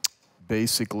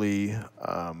basically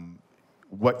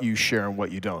what you share and what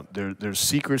you don't? There's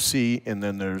secrecy, and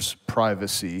then there's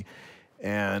privacy,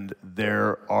 and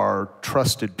there are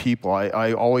trusted people.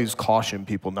 I always caution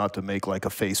people not to make like a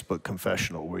Facebook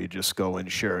confessional where you just go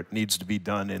and share. It needs to be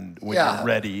done when you're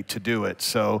ready to do it.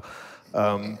 So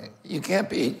you can't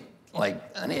be like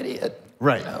an idiot.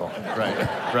 Right,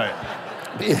 right.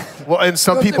 Well, and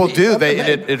some people do.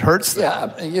 It hurts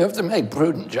them. Yeah, you have to make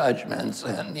prudent judgments,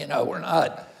 and we're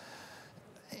not.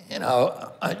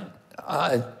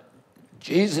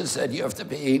 Jesus said you have to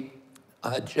be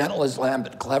gentle as lamb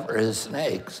but clever as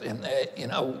snakes, and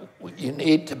you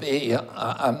need to be.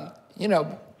 God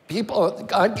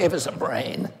gave us a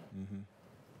brain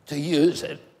to use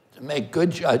it to make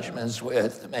good judgments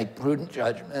with, to make prudent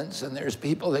judgments. And there's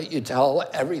people that you tell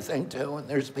everything to, and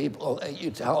there's people that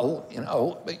you tell,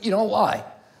 but you don't lie.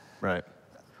 Right.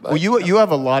 Well, you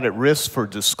have a lot at risk for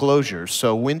disclosure.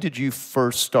 So when did you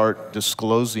first start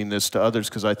disclosing this to others?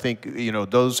 Because I think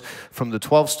those from the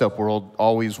 12-step world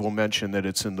always will mention that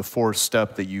it's in the 4th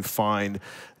step that you find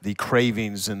the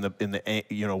cravings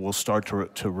will start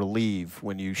to relieve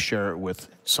when you share it with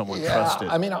someone trusted.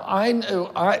 I mean, I knew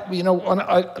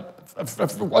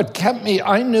what kept me.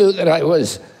 I knew that I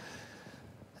was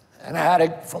an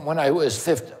addict from when I was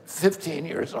 15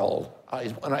 years old.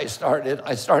 When I started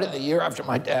the year after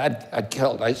my dad got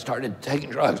killed. I started taking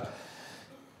drugs.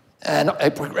 And I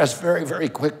progressed very, very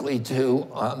quickly to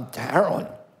heroin.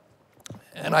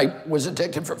 And I was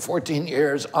addicted for 14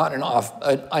 years, on and off,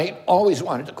 but I always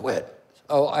wanted to quit.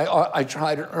 So I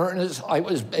tried to earn as I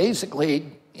was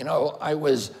basically, I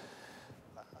was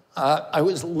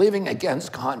living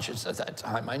against conscience at that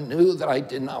time. I knew that I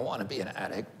did not want to be an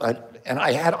addict, and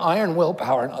I had iron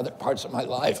willpower in other parts of my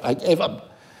life. I gave up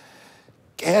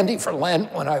candy for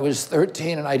Lent when I was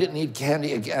 13, and I didn't eat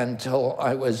candy again until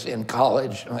I was in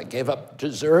college. And I gave up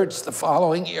desserts the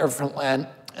following year for Lent,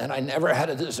 and I never had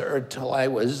a dessert till I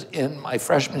was in my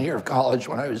freshman year of college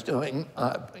when I was doing,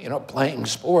 playing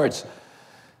sports.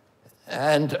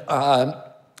 And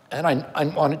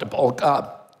I wanted to bulk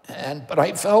up. But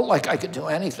I felt like I could do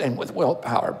anything with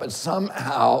willpower, but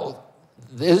somehow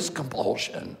this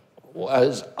compulsion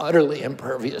was utterly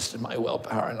impervious to my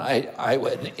willpower. And I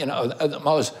would, the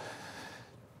most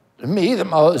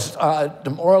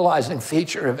demoralizing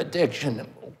feature of addiction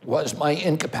was my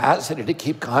incapacity to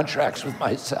keep contracts with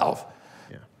myself.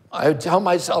 Yeah. I would tell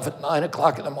myself at 9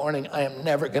 o'clock in the morning, I am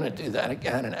never going to do that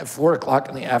again. And at 4 o'clock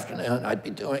in the afternoon, I'd be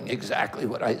doing exactly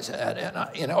what I said.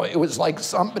 And, you know, it was like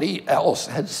somebody else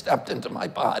had stepped into my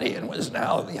body and was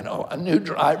now, you know, a new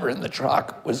driver in the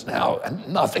truck was now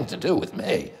nothing to do with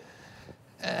me.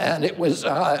 And it was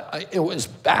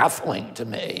baffling to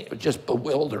me, it was just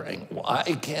bewildering. Why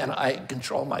can't I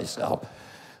control myself?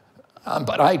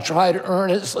 But I tried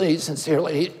earnestly,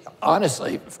 sincerely,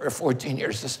 honestly, for 14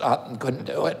 years to stop and couldn't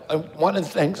do it. One of the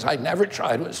things I never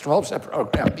tried was 12-step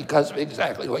program because of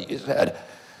exactly what you said.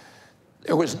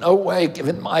 There was no way,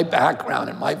 given my background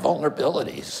and my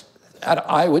vulnerabilities, that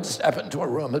I would step into a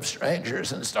room of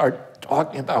strangers and start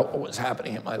talking about what was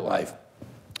happening in my life.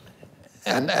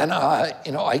 And then,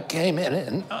 you know, I came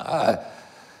in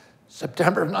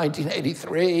September of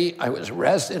 1983. I was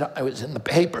arrested. I was in the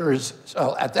papers.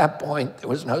 So at that point, there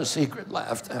was no secret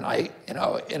left. And you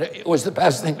know, it was the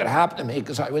best thing that happened to me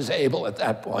because I was able at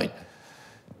that point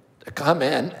to come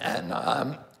in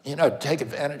and, you know, take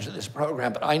advantage of this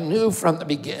program. But I knew from the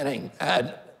beginning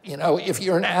that, you know, if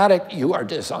you're an addict, you are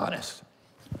dishonest.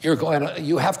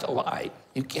 You have to lie.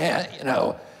 You can't, you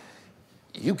know,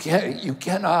 you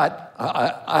cannot,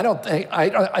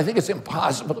 I think it's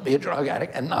impossible to be a drug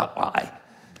addict and not lie.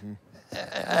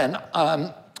 And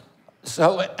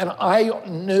and I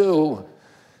knew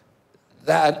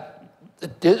that the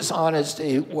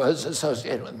dishonesty was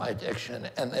associated with my addiction,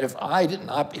 and that if I did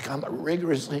not become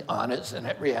rigorously honest in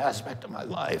every aspect of my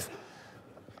life,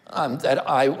 that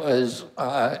I was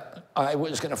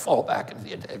going to fall back into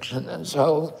the addiction. And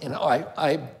so, you know,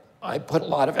 I put a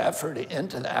lot of effort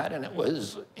into that, and it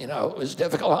was, you know, it was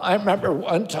difficult. I remember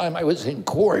one time I was in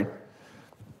court,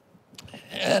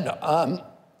 and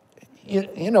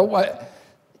you know what?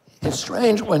 It's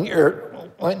strange when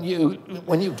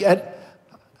you get.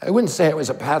 I wouldn't say I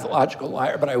was a pathological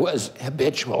liar, but I was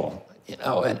habitual, you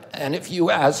know. And if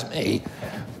you ask me,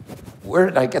 where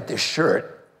did I get this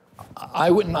shirt?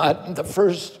 I would not. The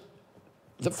first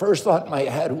thought in my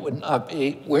head would not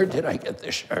be, where did I get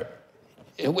this shirt?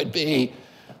 It would be,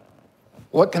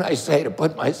 what can I say to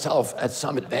put myself at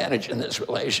some advantage in this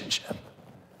relationship?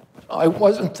 I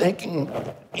wasn't thinking,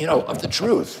 you know, of the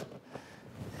truth.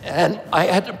 And I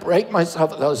had to break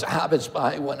myself of those habits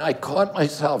by when I caught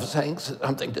myself saying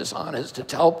something dishonest to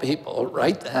tell people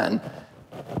right then,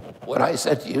 what I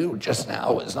said to you just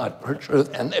now was not pure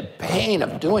truth. And the pain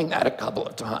of doing that a couple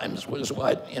of times was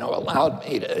what, you know, allowed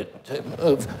me to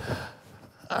move.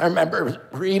 I remember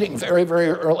reading very, very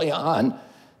early on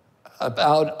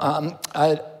about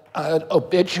an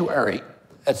obituary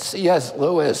that C.S.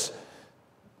 Lewis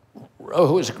wrote,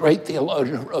 who was a great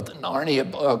theologian, who wrote the Narnia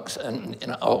books, and, you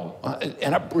know,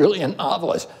 and a brilliant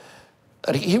novelist.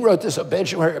 But he wrote this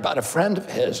obituary about a friend of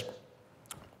his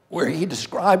where he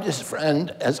described his friend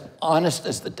as honest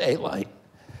as the daylight.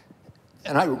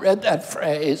 And I read that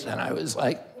phrase, and I was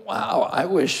like, wow, I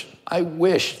wish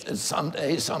that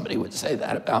someday somebody would say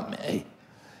that about me.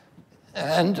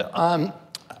 And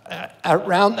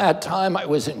around that time, I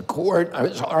was in court. I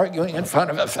was arguing in front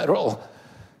of a federal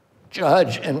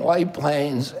judge in White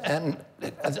Plains, and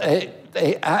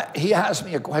he asked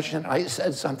me a question. I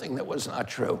said something that was not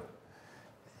true.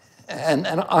 And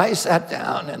I sat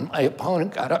down, and my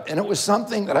opponent got up, and it was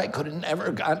something that I could have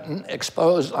never gotten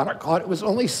exposed on or caught. It was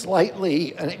only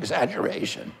slightly an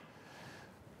exaggeration.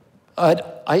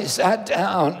 But I sat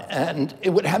down, and it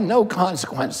would have no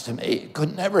consequence to me. It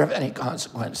could never have any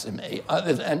consequence to me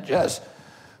other than just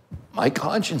my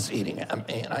conscience eating at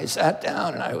me. And I sat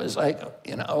down, and I was like,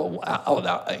 you know, wow,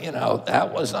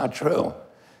 that was not true.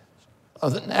 So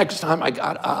the next time I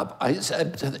got up, I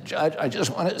said to the judge, I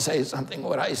just wanted to say something.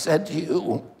 What I said to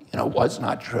you, you know, was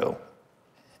not true.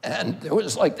 And there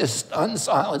was like this stunned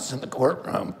silence in the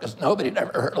courtroom because nobody had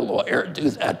ever heard a lawyer do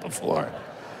that before.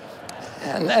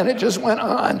 And then it just went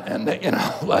on, and you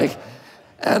know, like,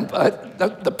 but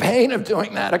the pain of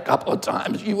doing that a couple of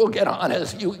times, you will get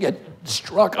honest, you will get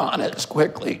struck honest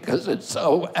quickly because it's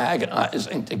so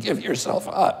agonizing to give yourself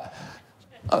up.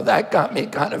 That got me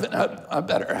kind of in a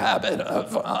better habit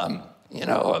of, you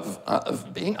know,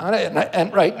 of being honest.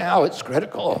 And right now it's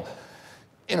critical,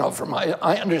 you know,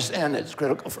 I understand it's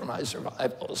critical for my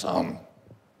survival. So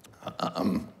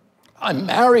I'm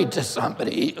married to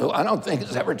somebody who I don't think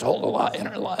has ever told a lie in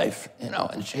her life, you know,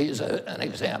 and she's an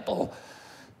example.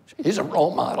 She's a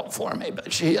role model for me,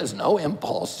 but she has no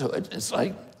impulse to it. It's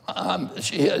like I've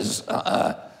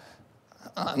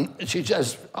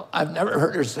never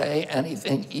heard her say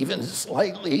anything even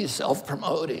slightly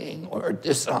self-promoting or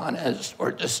dishonest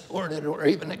or distorted or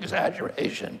even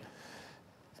exaggeration.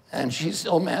 And she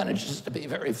still manages to be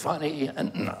very funny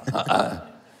and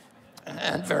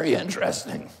very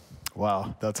interesting.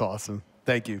 Wow, that's awesome.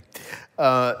 Thank you.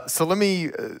 So let me,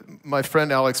 my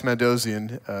friend Alex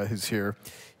Mandozian, who's here,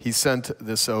 he sent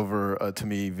this over to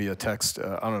me via text,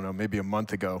 I don't know, maybe a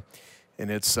month ago.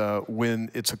 And it's a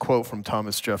quote from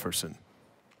Thomas Jefferson.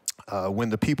 When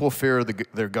the people fear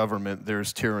their government,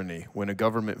 there's tyranny. When a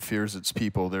government fears its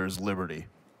people, there's liberty.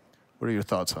 What are your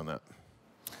thoughts on that?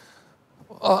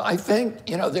 Well, I think,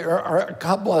 there are a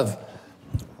couple of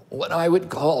what I would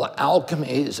call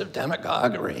alchemies of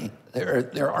demagoguery.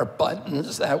 There are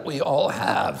buttons that we all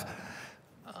have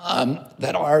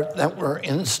that were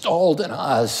installed in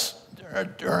us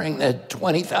during the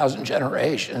 20,000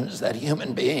 generations that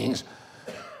human beings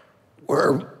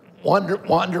were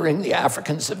wandering the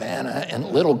African savanna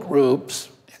in little groups,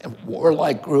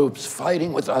 warlike groups,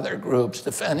 fighting with other groups,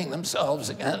 defending themselves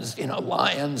against,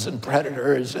 lions and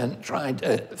predators and trying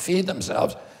to feed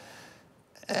themselves.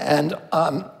 And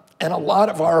a lot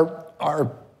of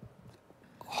our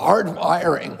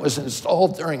hardwiring was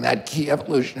installed during that key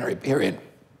evolutionary period.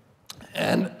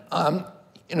 And,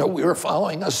 we were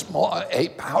following a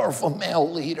powerful male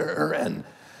leader and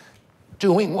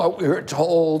doing what we were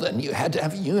told, and you had to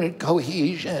have unit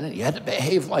cohesion, and you had to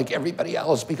behave like everybody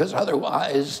else because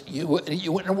otherwise you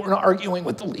weren't arguing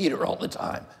with the leader all the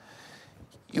time.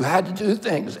 You had to do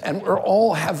things, and we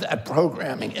all have that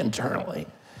programming internally.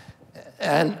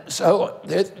 And so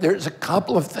there's a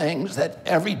couple of things that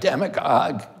every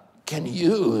demagogue can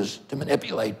use to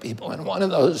manipulate people, and one of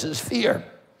those is fear.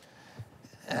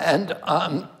 And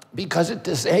because it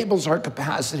disables our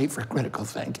capacity for critical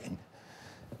thinking.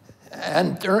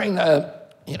 And during the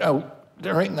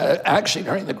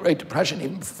Great Depression,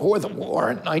 even before the war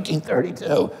in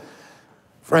 1932,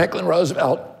 Franklin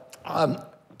Roosevelt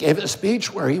gave a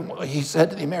speech where he said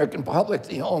to the American public,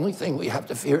 the only thing we have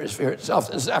to fear is fear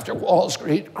itself. This is after Wall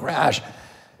Street crash.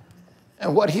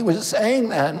 And what he was saying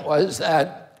then was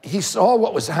that he saw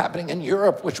what was happening in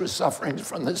Europe, which was suffering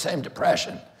from the same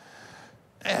depression.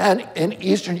 And in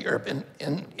Eastern Europe,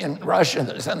 in Russia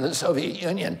and the Soviet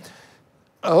Union,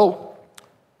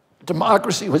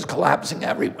 democracy was collapsing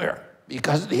everywhere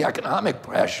because of the economic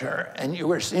pressure, and you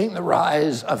were seeing the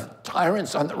rise of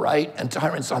tyrants on the right and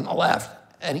tyrants on the left,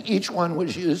 and each one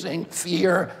was using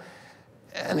fear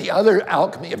and the other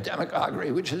alchemy of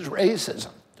demagoguery, which is racism,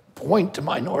 to point to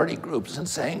minority groups and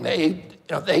saying they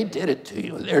did it to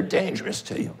you, they're dangerous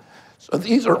to you. So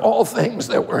these are all things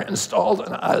that were installed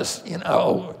in us,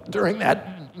 during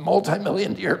that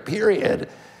multi-million-year period.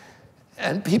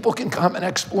 And people can come and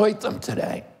exploit them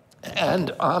today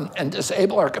and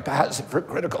disable our capacity for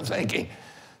critical thinking.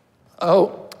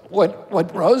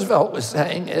 What Roosevelt was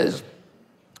saying is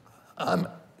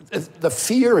the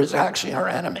fear is actually our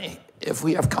enemy. If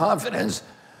we have confidence,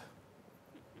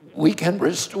 we can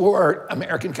restore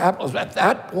American capitalism. At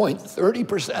that point,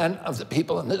 30% of the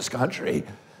people in this country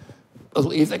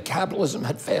believed that capitalism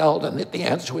had failed and that the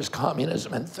answer was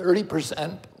communism, and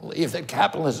 30% believed that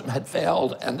capitalism had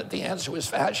failed and that the answer was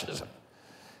fascism.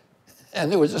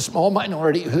 And there was a small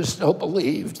minority who still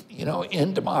believed,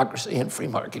 in democracy and free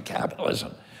market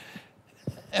capitalism.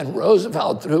 And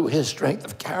Roosevelt, through his strength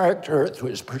of character,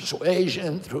 through his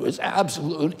persuasion, through his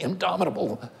absolute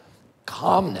indomitable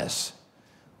calmness,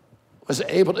 was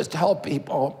able to tell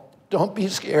people, don't be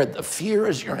scared, the fear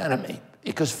is your enemy.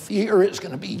 Because fear is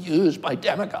going to be used by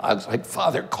demagogues like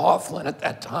Father Coughlin at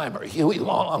that time, or Huey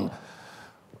Long,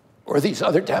 or these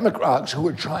other demagogues who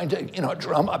were trying to,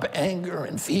 drum up anger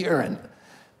and fear.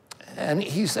 And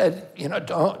he said,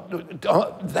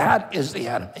 don't, that is the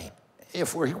enemy.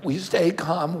 If we stay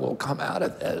calm, we'll come out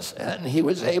of this. And he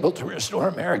was able to restore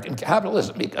American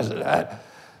capitalism because of that.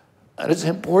 And it's an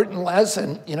important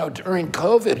lesson. During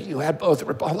COVID, you had both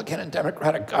Republican and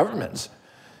Democratic governments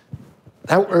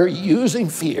that were using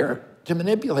fear to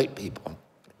manipulate people,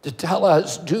 to tell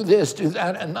us, do this, do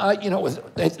that, and not,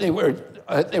 they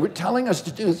were telling us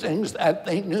to do things that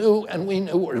they knew and we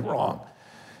knew were wrong,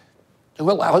 to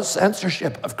allow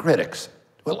censorship of critics,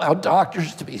 to allow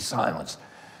doctors to be silenced,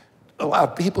 to allow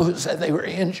people who said they were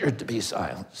injured to be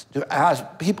silenced, to ask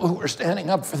people who were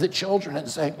standing up for the children and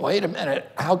saying, wait a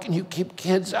minute, how can you keep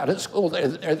kids out of school?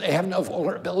 They have no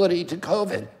vulnerability to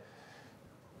COVID,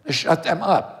 to shut them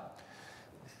up.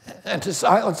 And to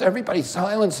silence everybody,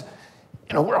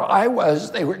 where I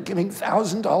was, they were giving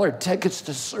 $1,000 tickets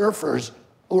to surfers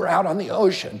who were out on the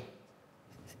ocean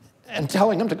and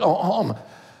telling them to go home.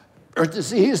 Or a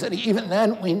disease that even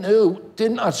then we knew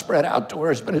did not spread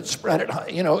outdoors, but it spread at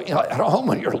home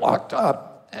when you're locked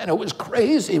up. And it was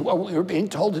crazy what we were being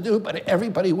told to do, but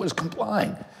everybody was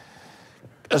complying.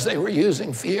 because they were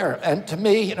using fear. And to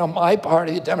me, you know, my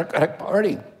party, the Democratic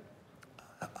Party,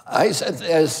 I said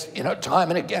this, you know, time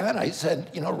and again. I said,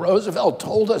 you know, Roosevelt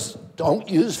told us don't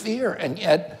use fear, and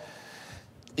yet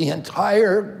the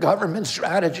entire government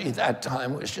strategy at that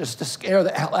time was just to scare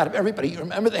the hell out of everybody. You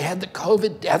remember they had the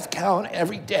COVID death count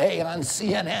every day on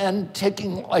CNN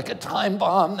ticking like a time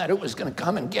bomb that it was going to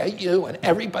come and get you, and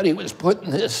everybody was put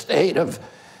in this state of,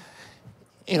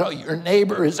 you know, your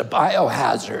neighbor is a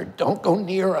biohazard, don't go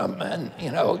near him. And,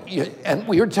 you know, and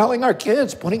we were telling our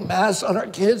kids, putting masks on our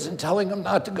kids and telling them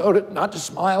not to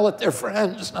smile at their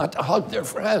friends, not to hug their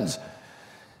friends.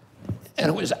 And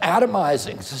it was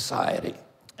atomizing society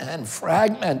and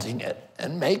fragmenting it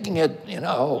and making it, you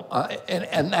know,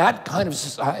 and that kind of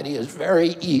society is very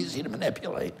easy to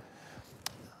manipulate.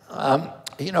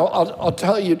 You know, I'll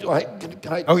tell you,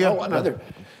 can I oh, yeah. one other?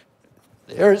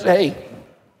 There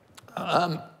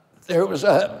was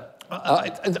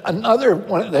another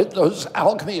one of those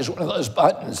alchemies, one of those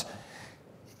buttons,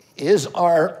 is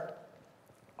our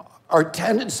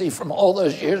tendency from all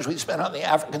those years we spent on the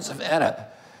African savannah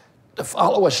to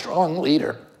follow a strong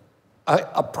leader,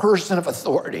 a person of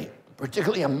authority,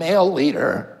 particularly a male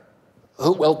leader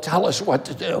who will tell us what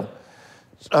to do.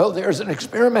 So there's an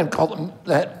experiment called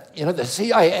that, you know, the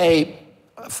CIA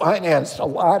financed a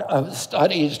lot of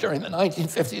studies during the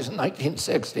 1950s and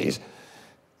 1960s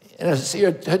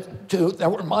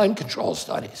that were mind control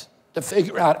studies to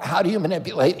figure out how do you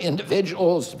manipulate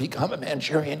individuals to become a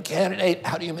Manchurian candidate,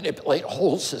 how do you manipulate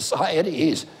whole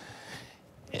societies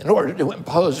in order to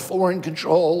impose foreign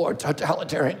control or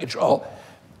totalitarian control.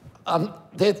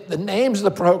 The names of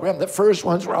the program, the first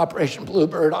ones were Operation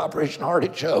Bluebird, Operation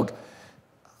Artichoke,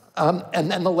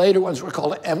 and then the later ones were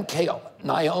called MK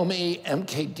Naomi,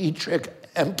 MK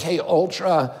Dietrich, MK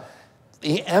Ultra.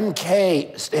 The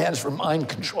MK stands for mind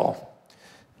control.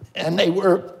 And they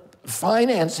were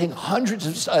financing hundreds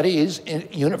of studies in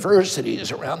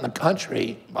universities around the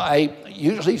country by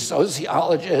usually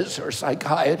sociologists or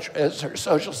psychiatrists or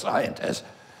social scientists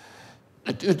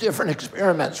to do different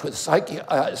experiments with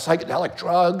psychedelic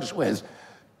drugs, with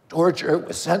torture,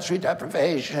 with sensory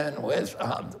deprivation,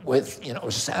 with you know,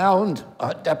 sound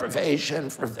deprivation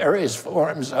for various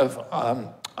forms of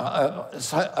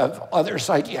other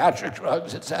psychiatric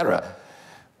drugs, et cetera.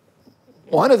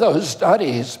 One of those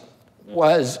studies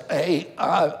was a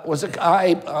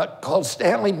guy called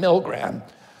Stanley Milgram,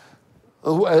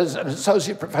 who was an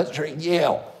associate professor at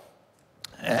Yale.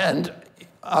 And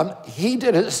he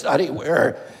did a study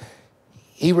where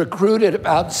he recruited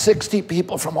about 60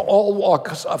 people from all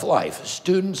walks of life,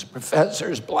 students,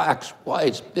 professors, blacks,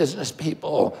 whites, business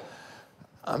people,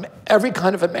 every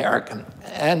kind of American.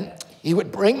 And he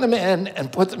would bring them in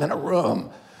and put them in a room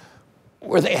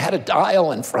where they had a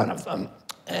dial in front of them.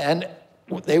 And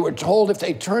they were told if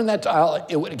they turned that dial,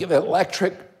 it would give an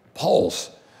electric pulse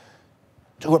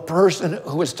to a person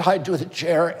who was tied to the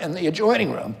chair in the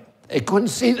adjoining room. They couldn't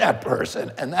see that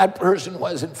person, and that person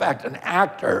was, in fact, an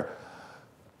actor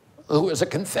who was a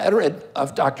confederate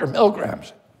of Dr.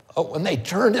 Milgram's. When they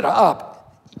turned it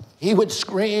up, he would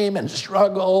scream and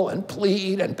struggle and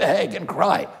plead and beg and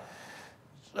cry.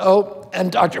 So,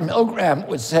 and Dr. Milgram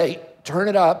would say, turn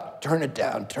it up, turn it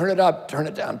down, turn it up, turn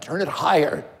it down, turn it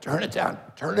higher, turn it down,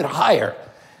 turn it higher.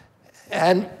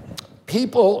 And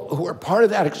people who were part of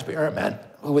that experiment,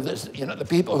 who were this, you know, the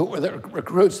people who were the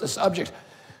recruits, the subjects,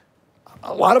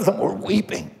 a lot of them were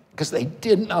weeping because they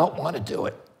did not want to do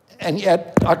it. And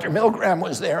yet Dr. Milgram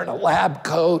was there in a lab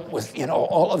coat with, you know,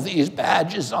 all of these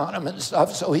badges on him and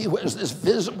stuff. So he was this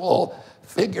visible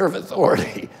figure of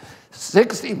authority.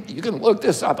 60, you can look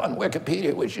this up on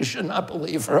Wikipedia, which you should not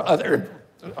believe for other,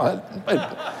 but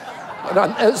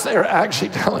unless they're actually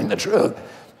telling the truth.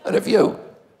 But if you,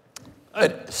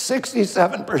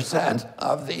 67%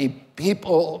 of the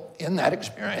people in that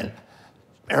experiment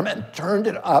turned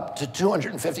it up to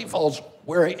 250 volts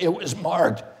where it was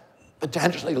marked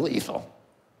potentially lethal.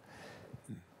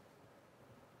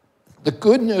 The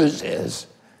good news is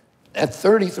that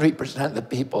 33% of the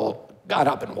people got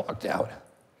up and walked out.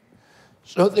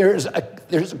 So there's a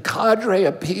cadre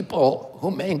of people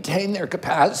who maintain their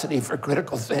capacity for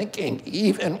critical thinking,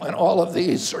 even when all of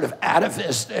these sort of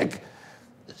atavistic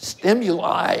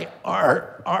stimuli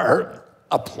are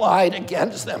applied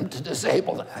against them to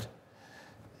disable that.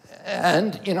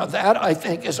 And, you know, that, I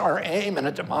think, is our aim in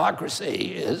a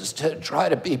democracy, is to try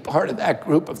to be part of that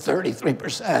group of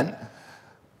 33%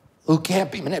 who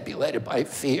can't be manipulated by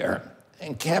fear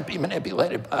and can't be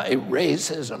manipulated by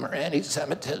racism or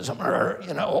anti-Semitism or,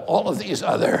 you know, all of these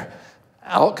other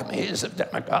alchemies of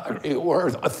demagoguery or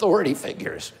authority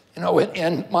figures. You know,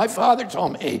 and my father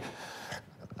told me,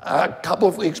 A couple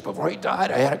of weeks before he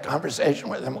died, I had a conversation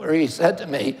with him where he said to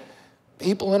me,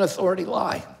 people in authority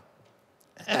lie.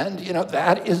 And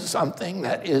that is something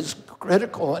that is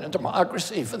critical in a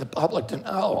democracy for the public to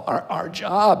know. Our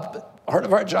job, part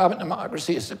of our job in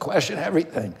democracy is to question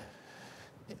everything.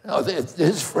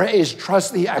 This phrase,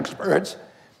 trust the experts,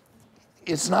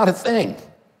 it's not a thing.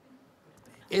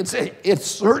 It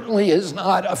certainly is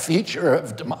not a feature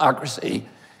of democracy.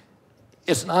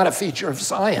 It's not a feature of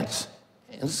science.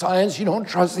 In science, you don't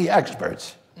trust the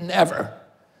experts, never.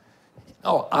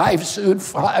 I've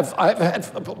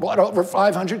had over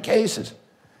 500 cases.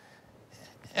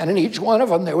 And in each one of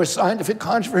them, there was scientific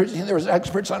controversy, and there was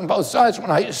experts on both sides. When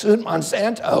I sued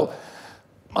Monsanto,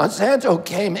 Monsanto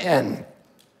came in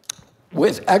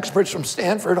with experts from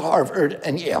Stanford, Harvard,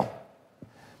 and Yale.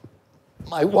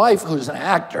 My wife, who's an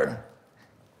actor,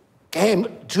 came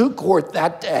to court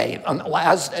that day, on the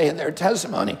last day of their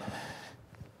testimony.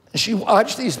 She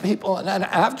watched these people, and then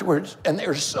afterwards, and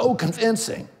they're so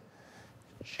convincing.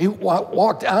 She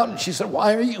walked out and she said,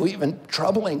 why are you even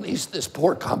troubling this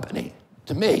poor company?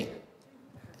 To me.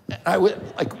 And I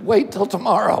would wait till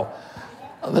tomorrow.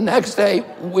 The next day,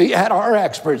 we had our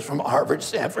experts from Harvard,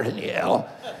 Stanford, and Yale,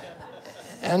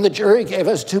 and the jury gave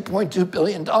us $2.2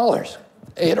 billion.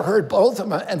 They had heard both of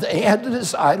them, and they had to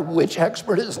decide which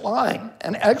expert is lying.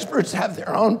 And experts have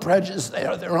their own prejudice, they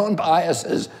have their own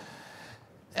biases,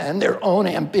 and their own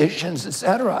ambitions, et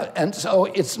cetera. And so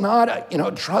it's not,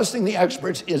 trusting the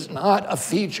experts is not a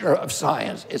feature of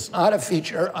science. It's not a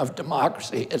feature of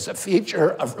democracy. It's a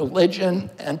feature of religion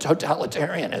and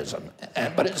totalitarianism.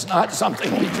 But it's not something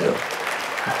we do.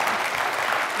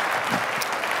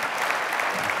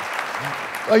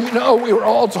 Well, we were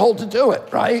all told to do it,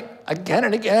 right? Again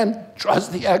and again,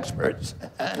 trust the experts.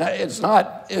 And it's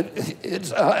not,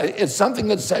 it's something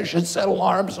that should set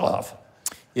alarms off.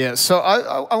 Yeah, so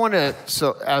I want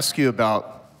to ask you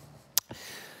about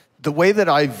the way that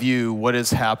I view what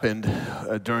has happened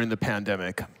during the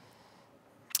pandemic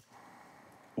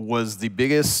was the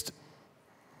biggest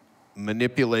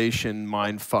manipulation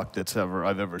mind fuck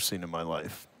I've ever seen in my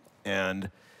life.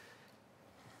 And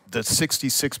the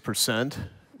 66%,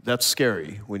 that's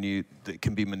scary when that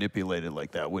can be manipulated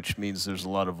like that, which means there's a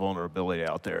lot of vulnerability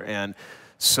out there. And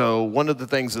so one of the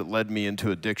things that led me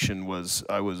into addiction was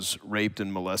I was raped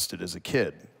and molested as a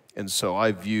kid. And so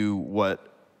I view what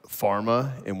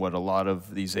pharma and what a lot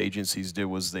of these agencies did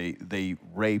was they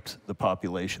raped the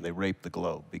population, they raped the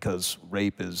globe, because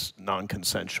rape is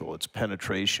non-consensual. It's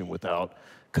penetration without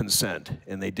consent.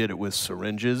 And they did it with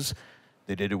syringes,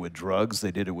 they did it with drugs,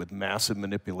 they did it with massive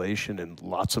manipulation and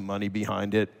lots of money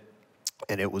behind it.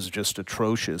 And it was just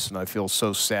atrocious. And I feel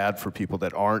so sad for people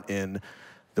that aren't in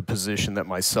the position that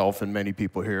myself and many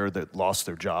people here that lost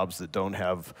their jobs, that don't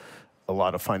have a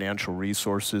lot of financial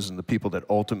resources, and the people that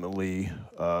ultimately,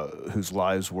 whose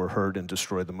lives were hurt and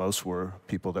destroyed the most were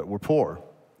people that were poor.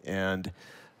 And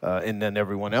then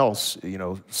everyone else,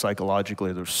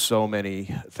 psychologically, there's so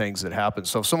many things that happen.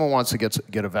 So if someone wants to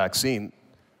get a vaccine,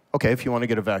 okay, if you want to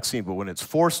get a vaccine, but when it's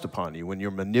forced upon you, when you're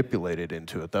manipulated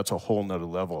into it, that's a whole nother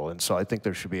level. And so I think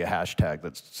there should be a hashtag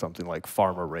that's something like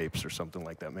pharma rapes or something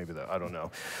like that. Maybe I don't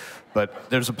know. But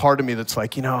there's a part of me that's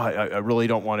like, I really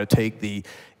don't want to take the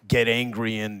get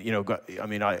angry and,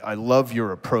 I love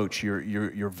your approach.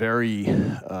 You're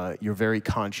very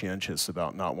conscientious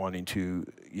about not wanting to,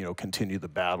 continue the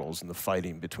battles and the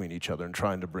fighting between each other and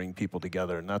trying to bring people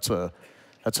together. And that's a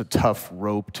tough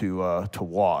rope to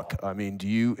walk. I mean, do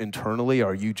you internally,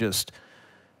 are you just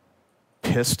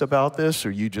pissed about this? Or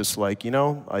are you just like,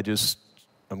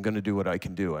 I'm gonna do what I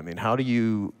can do? I mean,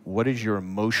 what is your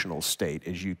emotional state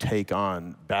as you take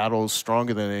on battles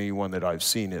stronger than anyone that I've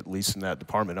seen, at least in that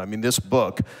department? I mean, this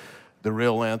book, The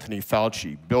Real Anthony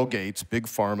Fauci, Bill Gates, Big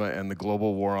Pharma, and the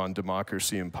Global War on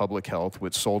Democracy and Public Health,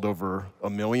 which sold over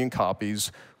 1 million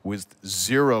copies with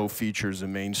 0 features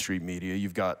in mainstream media.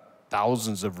 You've got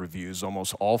thousands of reviews,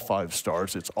 almost all 5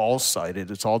 stars. It's all cited,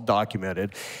 it's all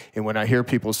documented. And when I hear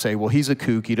people say, well, he's a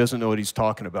kook, he doesn't know what he's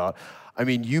talking about. I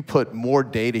mean, you put more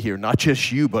data here, not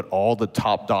just you, but all the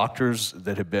top doctors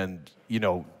that have been,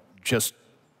 just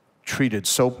treated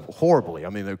so horribly. I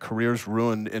mean, their careers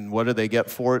ruined, and what do they get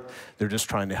for it? They're just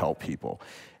trying to help people.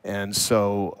 And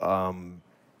so,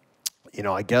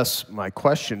 I guess my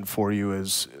question for you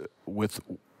is,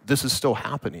 this is still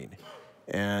happening.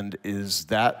 And is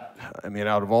that,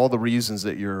 out of all the reasons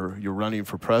that you're running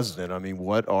for president,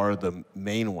 what are the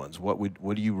main ones?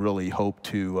 What do you really hope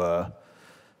to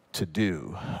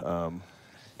do? One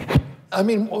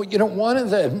of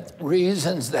the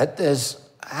reasons that this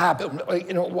happened,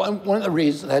 one of the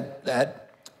reasons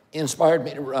that inspired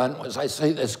me to run was I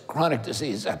see this chronic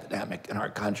disease epidemic in our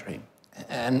country.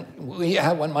 And we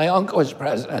had, when my uncle was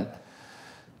president,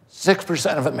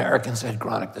 6% of Americans had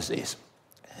chronic disease.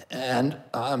 And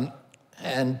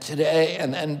today,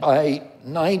 and then by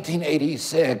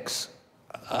 1986,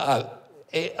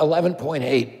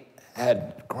 11.8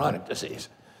 had chronic disease.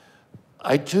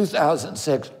 By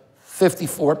 2006,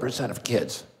 54% of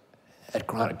kids had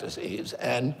chronic disease.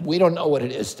 And we don't know what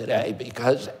it is today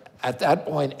because at that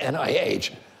point,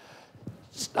 NIH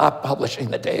stopped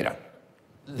publishing the data.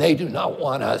 They do not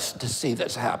want us to see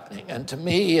this happening. And to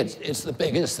me, it's the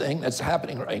biggest thing that's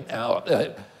happening right now.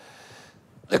 The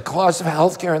cost of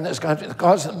healthcare in this country, the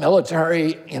cost of the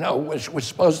military, which was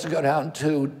supposed to go down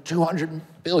to $200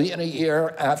 billion a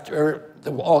year after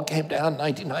the wall came down in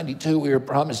 1992. We were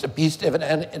promised a peace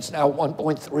dividend. It's now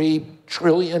 $1.3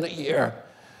 trillion a year.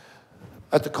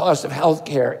 But the cost of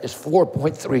healthcare is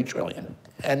 $4.3 trillion.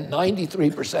 And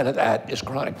 93% of that is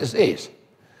chronic disease.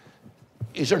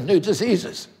 These are new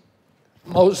diseases,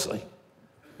 mostly.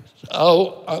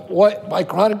 So by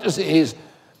chronic disease,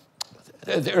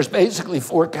 there's basically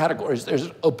 4 categories. There's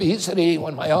obesity.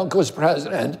 When my uncle was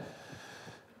president,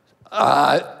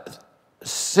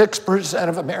 6%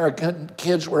 of American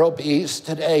kids were obese.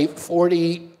 Today,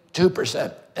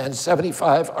 42%, and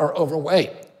 75 are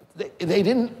overweight.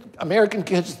 American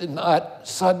kids did not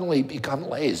suddenly become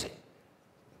lazy.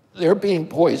 They're being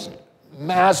poisoned,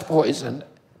 mass poisoned,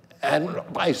 and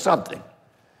by something.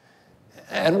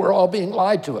 And we're all being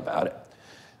lied to about it.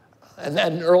 And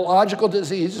then neurological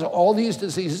diseases, all these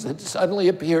diseases that suddenly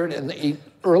appeared in the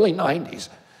early 90s.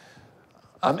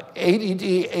 ADD,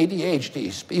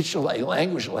 ADHD, speech delay,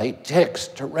 language delay, tics,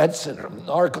 Tourette syndrome,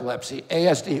 narcolepsy,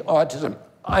 ASD, autism.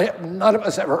 None of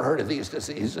us ever heard of these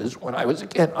diseases when I was a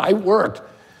kid. I worked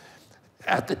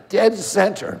at the dead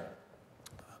center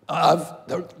of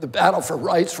the battle for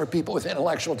rights for people with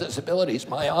intellectual disabilities.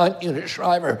 My aunt, Eunice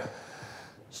Shriver,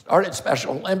 started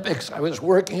Special Olympics. I was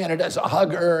working in it as a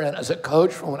hugger and as a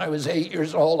coach from when I was 8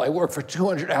 years old. I worked for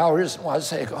 200 hours in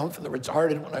Wassaic Home for the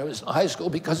Retarded when I was in high school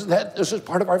because of that. This was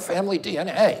part of our family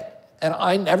DNA. And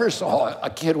I never saw a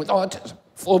kid with autism,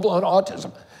 full-blown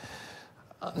autism.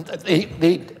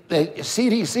 The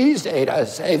CDC's data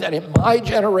say that in my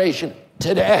generation,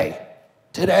 today,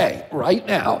 right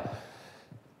now,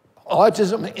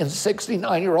 autism in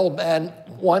 69-year-old men,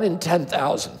 1 in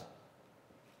 10,000.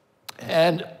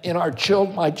 And in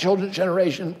my children's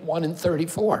generation, 1 in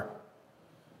 34.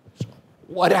 So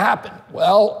what happened?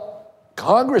 Well,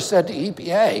 Congress said to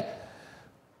EPA,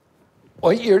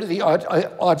 what year did the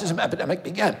autism epidemic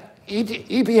begin?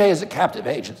 EPA is a captive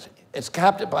agency. It's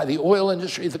captive by the oil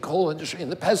industry, the coal industry,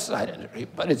 and the pesticide industry,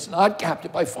 but it's not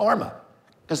captive by pharma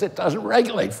because it doesn't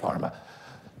regulate pharma.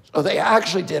 So they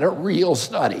actually did a real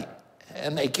study.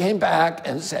 And they came back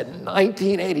and said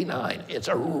 1989, it's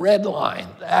a red line.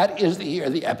 That is the year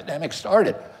the epidemic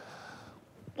started.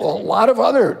 Well, a lot of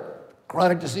other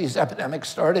chronic disease epidemics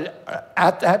started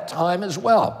at that time as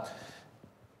well.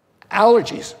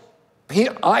 Allergies.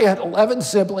 I had 11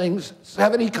 siblings,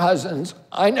 70 cousins.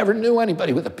 I never knew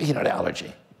anybody with a peanut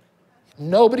allergy.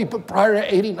 Nobody prior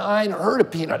to 89 heard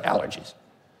of peanut allergies.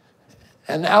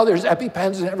 And now there's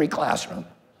EpiPens in every classroom.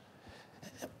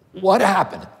 What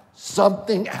happened?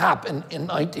 Something happened in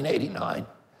 1989.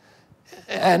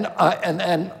 And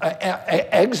then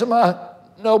eczema,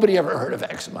 nobody ever heard of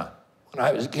eczema when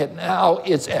I was a kid. Now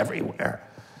it's everywhere.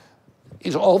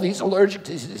 All these allergic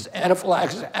diseases,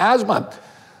 anaphylaxis, asthma.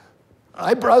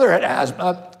 My brother had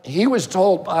asthma. He was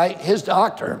told by his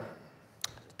doctor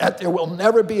that there will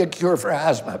never be a cure for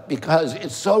asthma because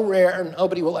it's so rare and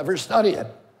nobody will ever study it.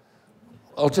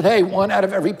 Well, today, 1 out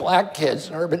of every black kid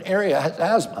in an urban area has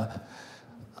asthma.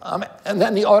 And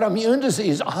then the autoimmune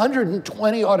disease,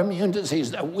 120 autoimmune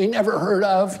diseases that we never heard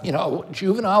of,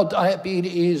 juvenile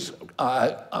diabetes,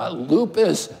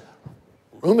 lupus,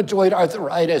 rheumatoid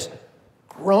arthritis,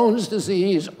 Crohn's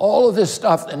disease, all of this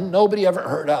stuff that nobody ever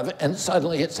heard of, and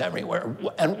suddenly it's everywhere.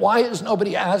 And why is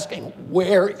nobody asking,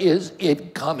 where is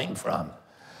it coming from?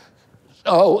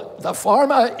 So the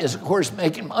pharma is, of course,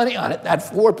 making money on it. That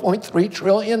 $4.3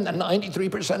 trillion, the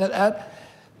 93% of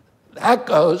that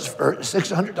goes for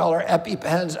 $600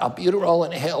 EpiPens,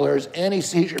 albuterol inhalers,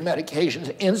 anti-seizure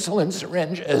medications, insulin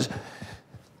syringes.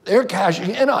 They're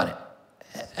cashing in on it.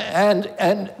 And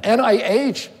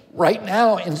NIH, right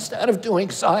now, instead of doing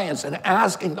science and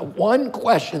asking the one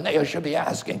question they should be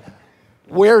asking,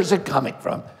 where is it coming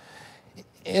from?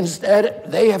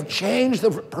 Instead, they have changed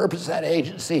the purpose of that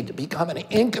agency to become an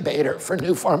incubator for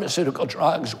new pharmaceutical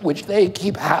drugs, which they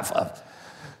keep half of.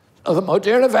 So the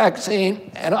Moderna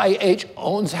vaccine, NIH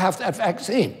owns half that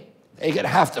vaccine. They get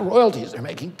half the royalties. They're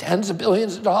making tens of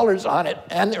billions of dollars on it.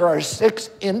 And there are 6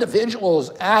 individuals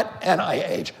at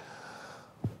NIH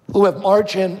who have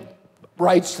margin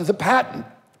rights to the patent,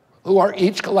 who are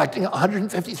each collecting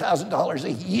 $150,000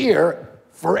 a year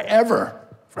forever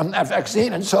from that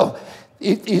vaccine. And so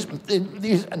these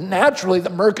naturally, the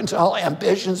mercantile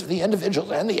ambitions of the individuals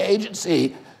and the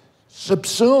agency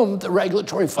subsume the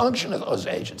regulatory function of those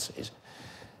agencies.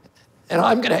 And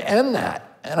I'm going to end that.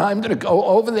 And I'm going to go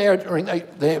over there during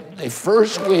the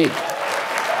first week.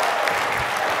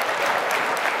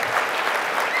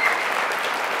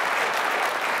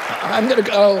 I'm going to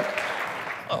go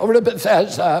over to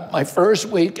Bethesda my first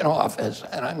week in office,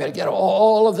 and I'm going to get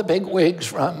all of the big wigs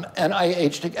from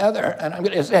NIH together, and I'm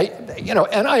going to say, you know,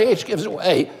 NIH gives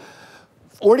away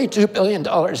 $42 billion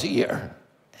a year,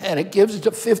 and it gives it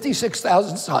to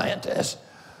 56,000 scientists,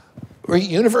 or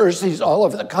universities all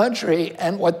over the country,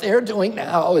 and what they're doing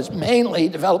now is mainly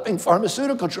developing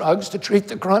pharmaceutical drugs to treat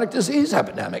the chronic disease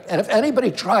epidemic. And if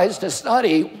anybody tries to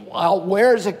study, well,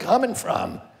 where's it coming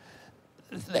from?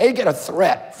 They get a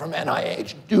threat from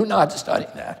NIH. Do not study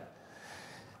that.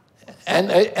 And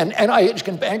NIH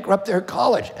can bankrupt their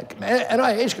college.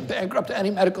 NIH can bankrupt any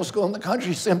medical school in the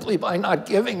country simply by not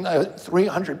giving the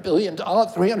 $300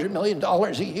 million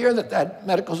a year that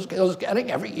medical school is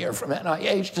getting every year from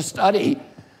NIH to study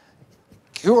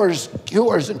cures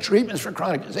and treatments for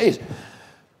chronic disease.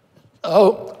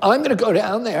 So I'm going to go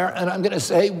down there and I'm going to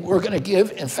say we're going to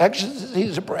give infectious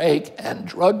disease a break and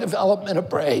drug development a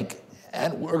break,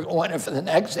 and we're going to, for the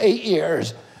next 8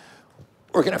 years,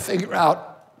 we're going to figure out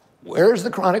where's the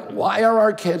chronic, why are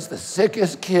our kids the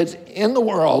sickest kids in the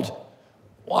world?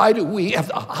 Why do we have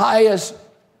the highest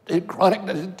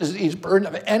chronic disease burden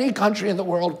of any country in the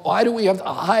world? Why do we have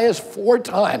the highest 4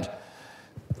 times,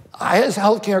 highest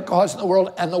healthcare costs in the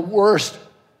world and the worst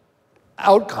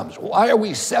outcomes? Why are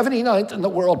we 79th in the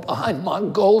world behind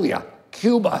Mongolia,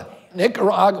 Cuba,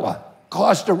 Nicaragua,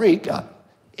 Costa Rica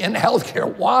in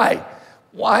healthcare? Why?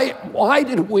 Why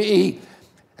did we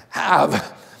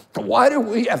have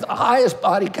the highest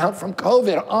body count from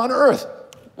COVID on Earth?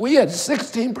 We had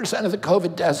 16% of the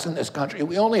COVID deaths in this country.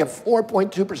 We only have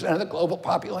 4.2% of the global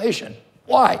population.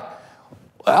 Why?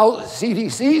 Well,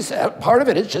 CDC said part of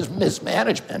it is just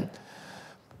mismanagement.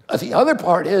 The other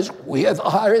part is we have the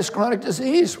highest chronic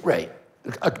disease rate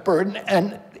burden,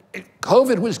 and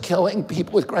COVID was killing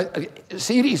people with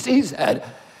CDC said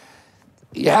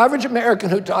the average American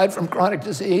who died from chronic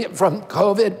disease, from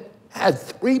COVID, had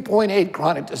 3.8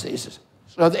 chronic diseases.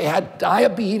 So they had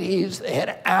diabetes, they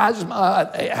had asthma,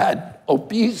 they had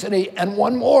obesity, and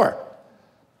one more.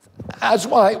 That's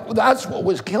what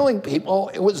was killing people.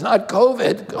 It was not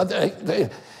COVID.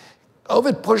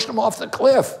 COVID pushed them off the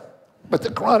cliff, but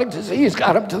the chronic disease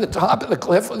got them to the top of the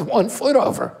cliff with 1 foot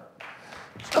over.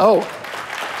 So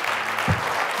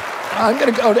I'm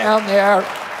going to go down there,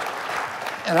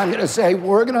 and I'm going to say,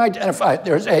 we're going to identify,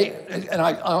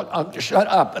 I'll just shut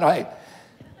up,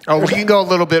 we can go a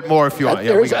little bit more if you want.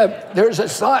 There's a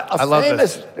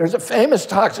famous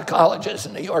toxicologist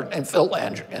in New York named Phil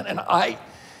Landrigan, and I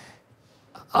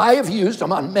have used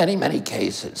him on many, many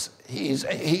cases. He's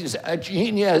a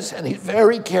genius, and he's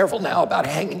very careful now about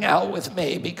hanging out with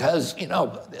me because, you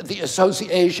know, the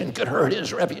association could hurt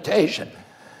his reputation.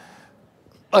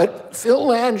 But Phil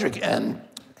Landrigan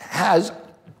has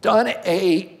done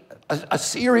a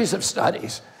series of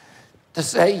studies to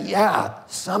say, yeah,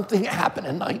 something happened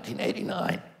in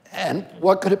 1989. And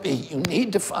what could it be? You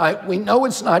need to find, we know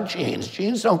it's not genes.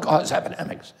 Genes don't cause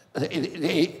epidemics.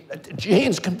 The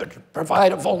genes can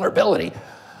provide a vulnerability,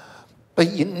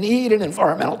 but you need an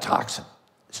environmental toxin.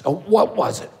 So what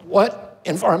was it? What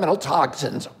environmental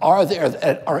toxins are there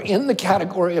that are in the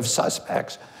category of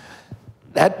suspects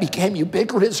that became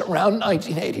ubiquitous around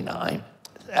 1989?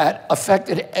 That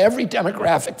affected every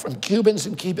demographic from Cubans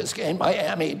in Key Biscayne,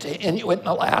 Miami to Inuit in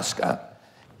Alaska,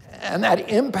 and that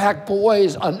impact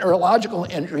boys on neurological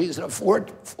injuries at a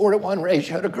 4-to-1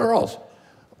 ratio to girls.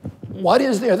 What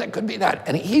is there that could be that?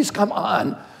 And he's come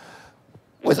on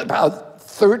with about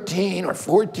 13 or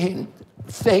 14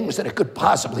 things that it could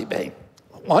possibly be.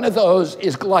 One of those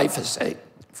is glyphosate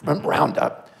from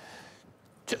Roundup.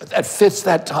 That fits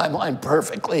that timeline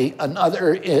perfectly.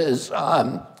 Another is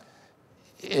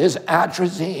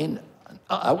atrazine,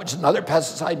 which is another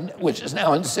pesticide, which is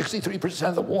now in 63%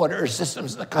 of the water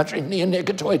systems in the country,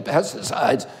 neonicotinoid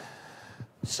pesticides.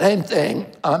 Same thing,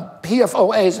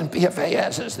 PFOAs and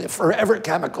PFASs, the forever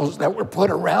chemicals that were put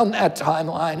around that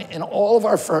timeline in all of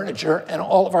our furniture and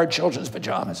all of our children's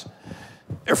pajamas.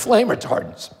 They're flame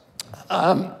retardants.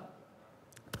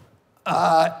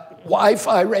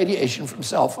 Wi-Fi radiation from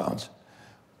cell phones.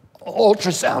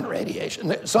 ultrasound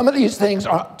radiation. Some of these things,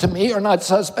 to me, are not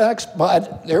suspects,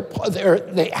 but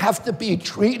they have to be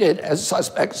treated as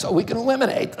suspects so we can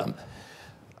eliminate them.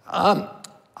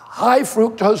 High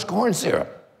fructose corn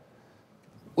syrup,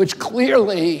 which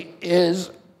clearly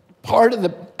is part of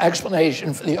the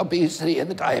explanation for the obesity and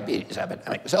the diabetes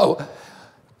epidemic. So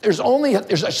there's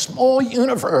a small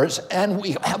universe, and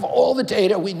we have all the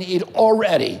data we need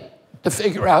already to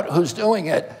figure out who's doing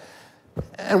it.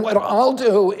 And what I'll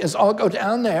do is I'll go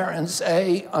down there and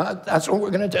say, that's what we're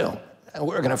going to do. And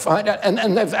we're going to find out. And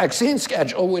then the vaccine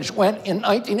schedule, which went in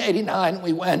 1989,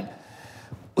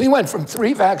 we went from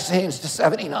 3 vaccines to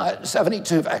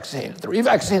 72 vaccines. 3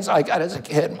 vaccines I got as a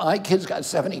kid. My kids got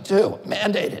 72,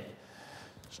 mandated.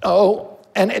 So,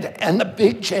 and the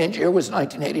big change here was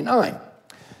 1989.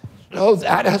 So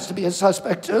that has to be a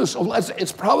suspect too. So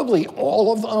it's probably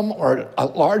all of them, or a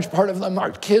large part of them.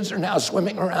 Our kids are now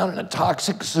swimming around in a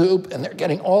toxic soup, and they're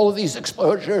getting all of these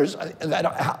exposures that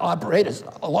operate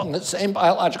along the same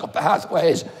biological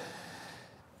pathways,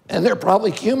 and they're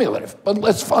probably cumulative. But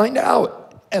let's find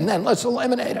out, and then let's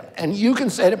eliminate them. And you can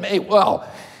say to me, well,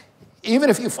 even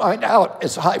if you find out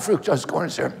it's high fructose corn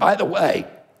syrup, by the way,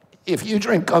 if you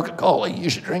drink Coca-Cola, you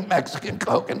should drink Mexican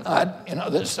Coke and not,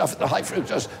 this stuff, the high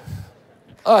fructose.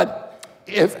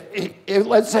 If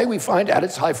let's say we find out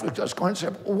it's high fructose corn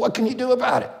syrup, what can you do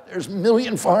about it? There's a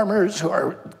million farmers who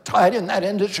are tied in that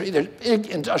industry. There's big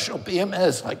industrial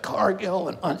BMS like Cargill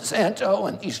and Monsanto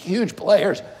and these huge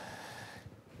players.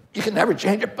 You can never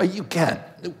change it, but you can.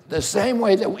 The same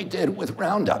way that we did with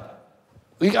Roundup.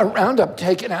 We got Roundup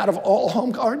taken out of all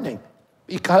home gardening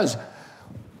because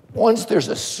once there's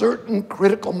a certain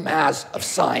critical mass of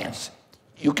science,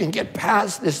 you can get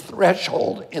past this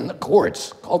threshold in the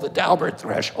courts called the Daubert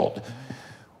threshold,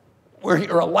 where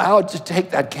you're allowed to take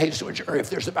that case to a jury.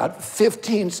 If there's about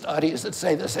 15 studies that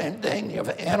say the same thing, you have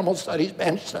animal studies,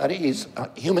 bench studies,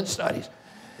 human studies.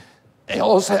 They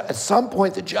all say, at some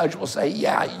point the judge will say,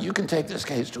 yeah, you can take this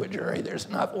case to a jury. There's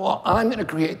enough, well, I'm gonna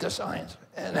create the science.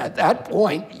 And at that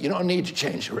point, you don't need to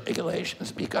change the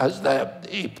regulations because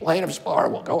the plaintiff's bar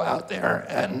will go out there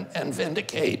and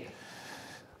vindicate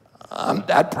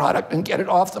that product and get it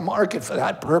off the market for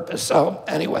that purpose. So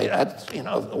anyway, that's the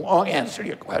long answer to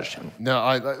your question. No,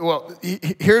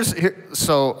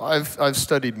 so I've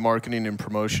studied marketing and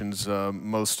promotions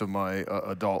most of my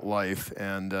adult life,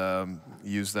 and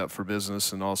used that for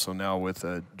business, and also now with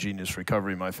Genius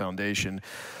Recovery, my foundation,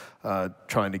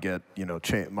 trying to get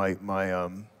my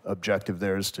objective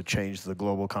there is to change the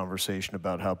global conversation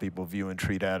about how people view and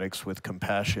treat addicts with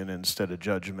compassion instead of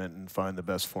judgment, and find the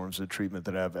best forms of treatment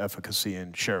that have efficacy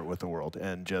and share it with the world.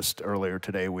 And just earlier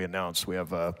today, we announced we're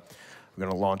going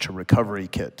to launch a recovery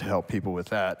kit to help people with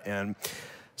that. And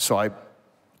so I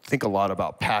think a lot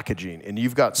about packaging, and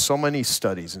you've got so many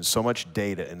studies and so much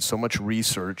data and so much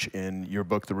research in your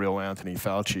book, The Real Anthony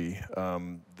Fauci,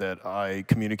 that I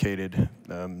communicated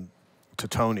to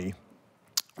Tony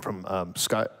from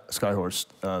Skyhorse,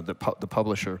 the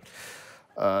publisher,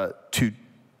 to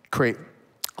create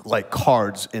like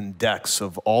cards and decks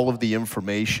of all of the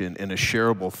information in a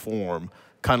shareable form,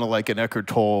 kind of like an Eckhart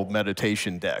Tolle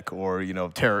meditation deck or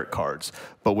tarot cards,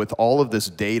 but with all of this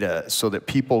data so that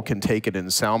people can take it in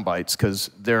sound bites,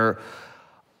 because I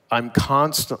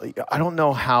don't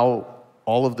know how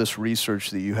all of this research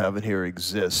that you have in here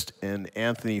exists, and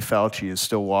Anthony Fauci is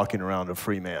still walking around a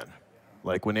free man.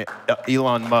 Like when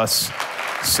Elon Musk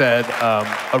said,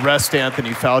 arrest Anthony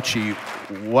Fauci,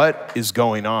 what is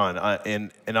going on?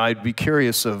 And I'd be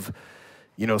curious of,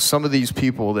 some of these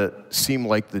people that seem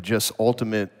like the just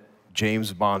ultimate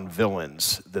James Bond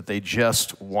villains, that they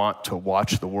just want to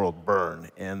watch the world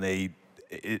burn, and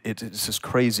it's just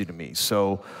crazy to me.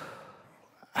 So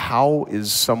how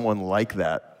is someone like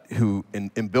that, who,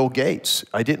 in Bill Gates,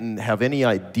 I didn't have any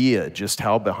idea just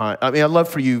how behind, I'd love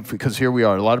for you, because here we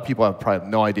are, a lot of people have probably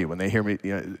no idea when they hear me,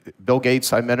 Bill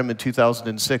Gates, I met him in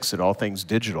 2006 at All Things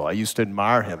Digital. I used to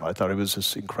admire him. I thought he was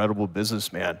this incredible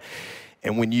businessman.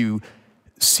 And when you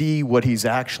see what he's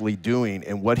actually doing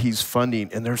and what he's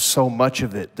funding, and there's so much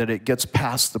of it that it gets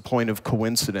past the point of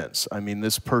coincidence.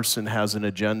 This person has an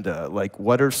agenda. Like,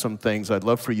 what are some things, I'd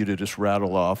love for you to just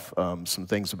rattle off some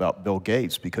things about Bill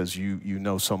Gates, because you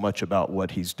know so much about what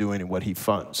he's doing and what he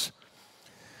funds.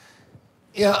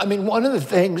 Yeah, one of the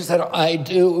things that I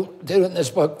do in this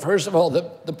book, first of all,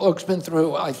 the book's been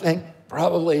through, I think,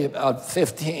 probably about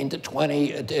 15 to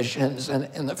 20 editions, and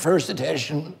in the first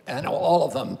edition, and all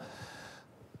of them,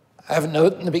 I have a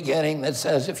note in the beginning that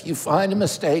says, if you find a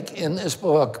mistake in this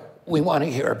book, we want to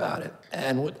hear about it,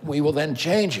 and we will then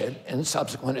change it in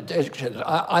subsequent editions.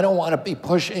 I don't want to be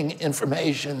pushing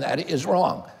information that is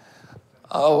wrong.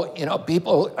 oh,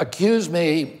 people accuse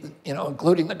me,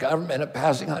 including the government, of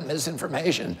passing on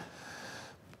misinformation.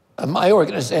 My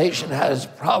organization has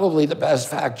probably the best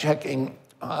fact-checking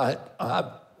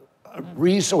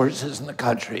resources in the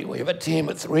country. We have a team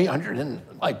of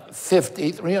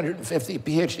 350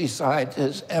 PhD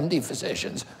scientists, MD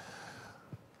physicians,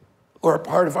 who are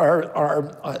part of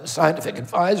our scientific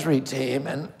advisory team,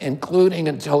 and including,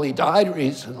 until he died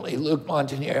recently, Luc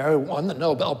Montagnier, who won the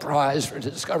Nobel Prize for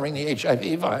discovering the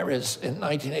HIV virus in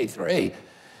 1983.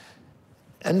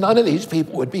 And none of these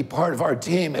people would be part of our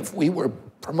team if we were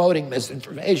promoting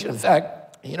misinformation. In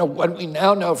fact, what we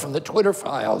now know from the Twitter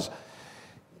files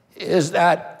is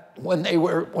that when the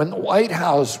White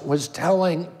House was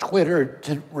telling Twitter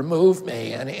to remove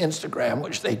me and Instagram,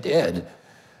 which they did,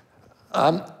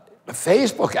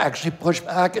 Facebook actually pushed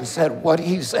back and said, what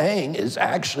he's saying is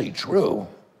actually true.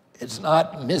 It's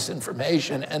not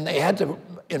misinformation. And they had to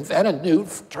invent a new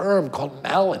term called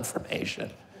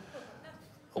malinformation,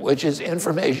 which is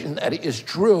information that is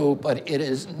true, but it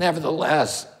is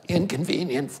nevertheless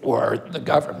inconvenient for the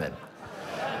government.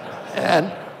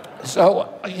 And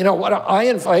so, what I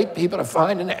invite people to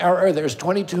find an error. There's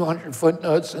 2,200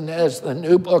 footnotes in this. The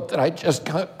new book that I just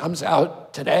comes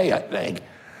out today, I think,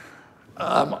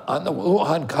 on the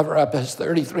Wuhan cover-up has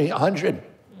 3,300.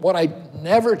 What I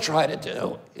never try to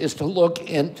do is to look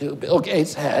into Bill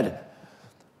Gates' head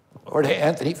or to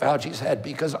Anthony Fauci's head,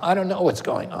 because I don't know what's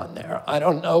going on there. I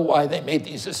don't know why they made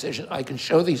these decisions. I can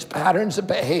show these patterns of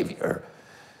behavior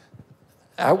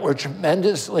that were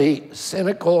tremendously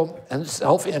cynical and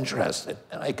self-interested.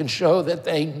 And I can show that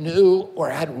they knew or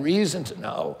had reason to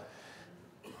know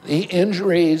the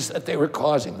injuries that they were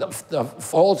causing, the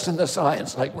faults in the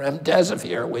science, like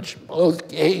remdesivir, which both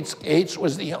Gates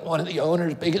was one of the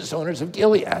owners, biggest owners of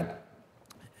Gilead.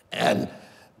 And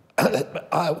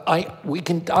we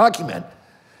can document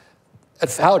that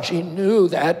Fauci knew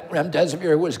that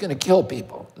remdesivir was going to kill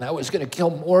people, and that was going to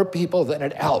kill more people than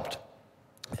it helped.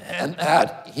 And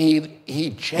that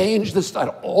he changed the study,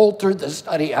 altered the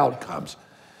study outcomes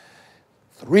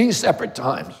 3 separate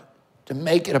times to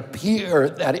make it appear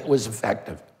that it was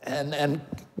effective, and then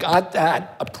got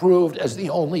that approved as the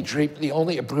only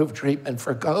approved treatment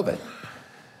for COVID.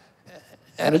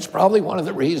 And it's probably one of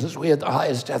the reasons we had the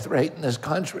highest death rate in this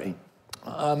country.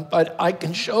 But I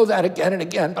can show that again and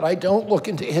again, but I don't look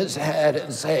into his head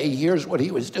and say, here's what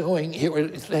he was doing, here what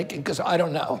he was thinking, because I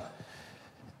don't know.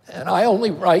 And I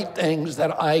only write things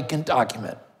that I can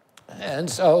document. And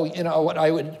so, what I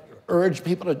would urge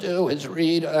people to do is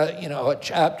read, a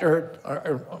chapter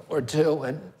or two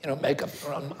and, make up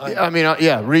their own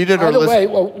mind. Read it. By the way,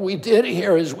 what we did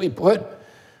here is we put,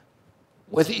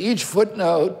 with each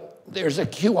footnote, there's a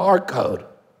QR code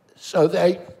so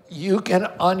that you can,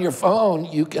 on your phone,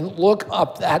 you can look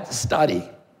up that study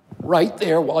right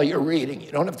there while you're reading.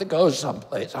 You don't have to go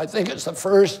someplace. I think it's the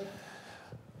first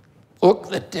book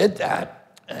that did that.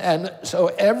 And so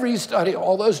every study,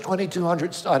 all those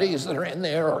 2,200 studies that are in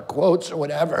there, or quotes or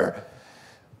whatever,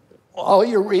 while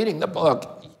you're reading the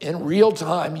book, in real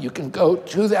time, you can go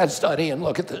to that study and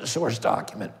look at the source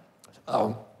document.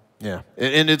 Yeah,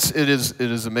 and it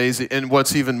is amazing. And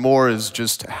what's even more is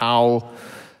just how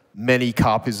many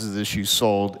copies of this you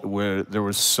sold, where there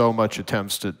was so much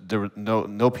attempts to, there was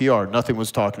no PR, nothing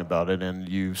was talking about it, and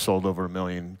you sold over 1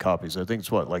 million copies. I think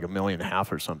it's what, like 1.5 million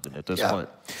or something at this point.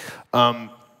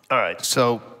 All right,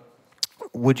 so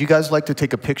would you guys like to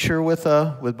take a picture with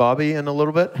Bobby in a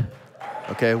little bit?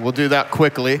 Okay, we'll do that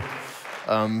quickly.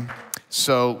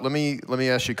 So let me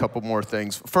ask you a couple more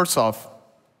things. First off,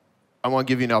 I want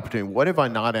to give you an opportunity. What have I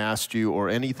not asked you, or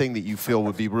anything that you feel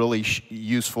would be really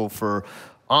useful for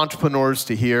entrepreneurs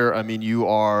to hear? I mean,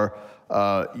 you're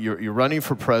running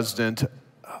for president.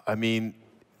 I mean,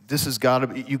 this has got to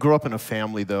be, you grew up in a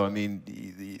family, though. I mean,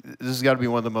 this has got to be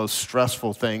one of the most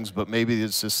stressful things, but maybe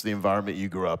it's just the environment you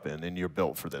grew up in and you're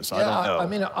built for this. I don't know. I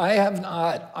mean, I have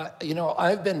not,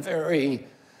 I've been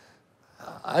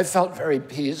I felt very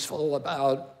peaceful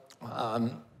about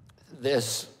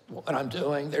this, what I'm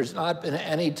doing. There's not been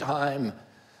any time,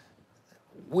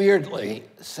 weirdly,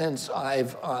 since I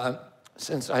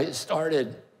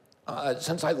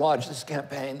launched this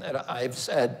campaign, that I've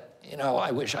said,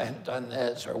 I wish I hadn't done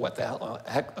this, or what the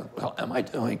heck am I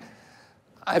doing?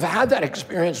 I've had that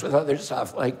experience with other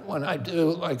stuff, like when I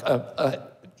do,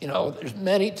 there's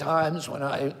many times when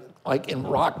I, like in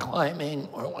rock climbing,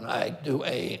 or when I do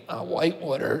a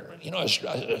whitewater,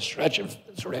 a stretch of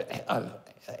sort of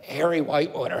hairy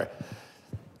whitewater,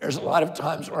 there's a lot of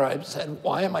times where I've said,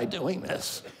 why am I doing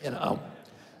this,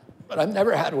 But I've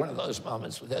never had one of those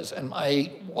moments with this, and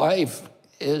my wife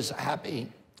is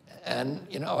happy. And,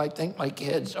 I think my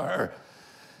kids are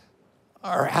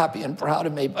are happy and proud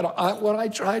of me. But what I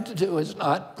tried to do is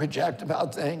not project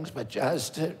about things, but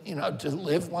just to, to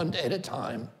live one day at a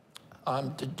time,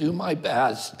 to do my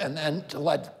best, and then to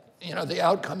let, the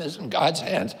outcome is in God's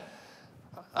hands.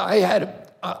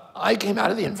 I came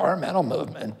out of the environmental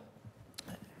movement,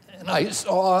 and I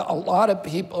saw a lot of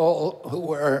people who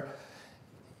were,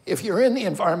 if you're in the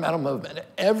environmental movement,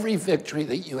 every victory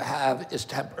that you have is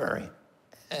temporary,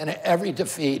 and every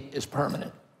defeat is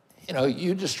permanent.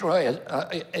 You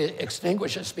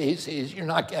extinguish a species, you're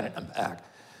not getting them back.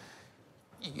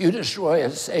 You destroy a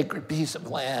sacred piece of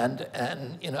land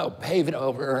and, pave it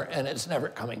over, and it's never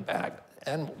coming back.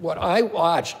 And what I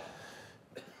watched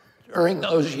during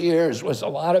those years was a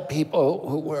lot of people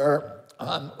who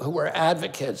were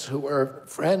advocates, who were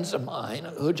friends of mine,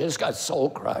 who just got soul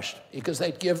crushed because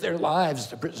they'd give their lives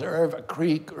to preserve a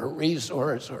creek or a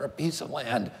resource or a piece of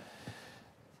land.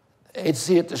 They'd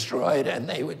see it destroyed, and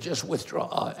they would just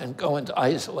withdraw and go into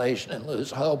isolation and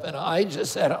lose hope. And I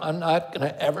just said, I'm not going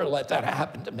to ever let that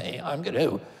happen to me. I'm going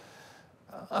to,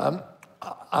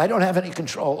 I don't have any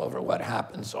control over what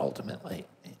happens ultimately.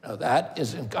 That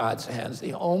is in God's hands.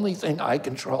 The only thing I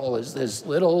control is this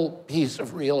little piece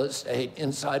of real estate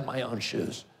inside my own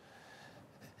shoes.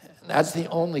 And that's the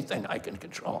only thing I can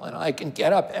control. And I can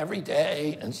get up every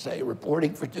day and say,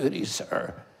 reporting for duty,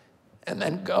 sir, and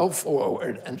then go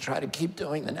forward and try to keep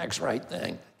doing the next right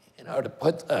thing.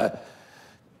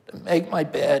 To make my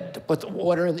bed, to put the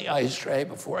water in the ice tray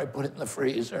before I put it in the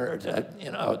freezer,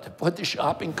 to put the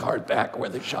shopping cart back where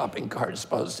the shopping cart is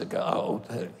supposed to go,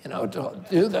 to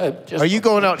do the... Are you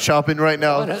going out shopping right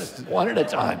now? One at a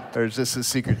time. Or is this a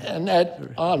secret? And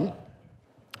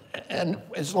and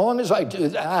as long as I do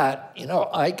that,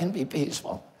 I can be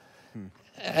peaceful.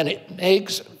 And it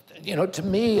makes... to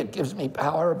me, it gives me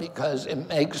power because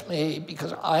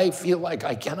because I feel like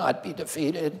I cannot be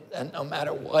defeated, and no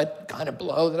matter what kind of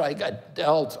blow that I got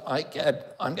dealt,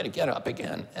 I'm going to get up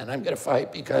again, and I'm going to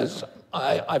fight because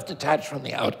I've detached from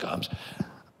the outcomes.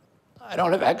 I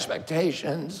don't have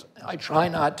expectations. I try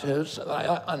not to, so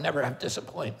that I never have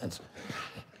disappointments.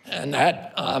 And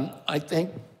that, I think,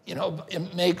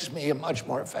 it makes me a much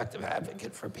more effective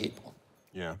advocate for people.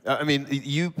 Yeah, I mean,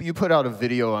 you put out a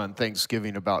video on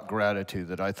Thanksgiving about gratitude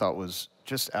that I thought was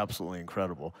just absolutely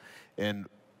incredible. And,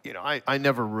 I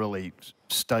never really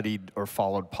studied or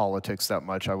followed politics that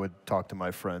much. I would talk to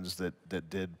my friends that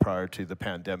did prior to the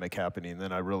pandemic happening. And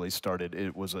then I really started,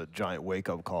 it was a giant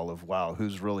wake-up call of, wow,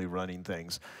 who's really running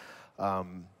things? I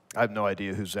have no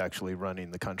idea who's actually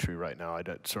running the country right now.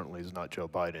 It certainly is not Joe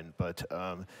Biden, but...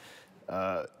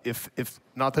 if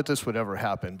not that this would ever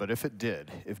happen, but if it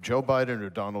did, if Joe Biden or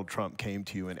Donald Trump came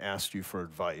to you and asked you for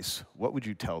advice, what would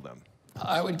you tell them?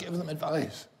 I would give them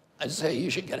advice. I'd say, you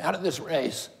should get out of this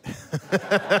race.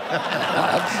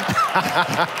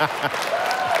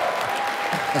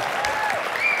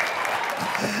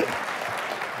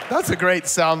 That's a great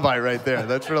soundbite right there.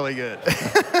 That's really good.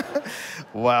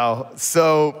 Wow.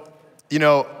 So,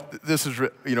 this is,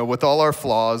 with all our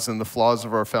flaws and the flaws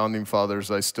of our founding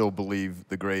fathers, I still believe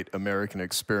the great American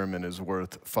experiment is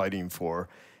worth fighting for.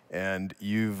 And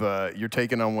you're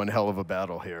taking on one hell of a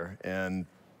battle here. And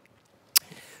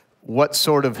what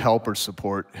sort of help or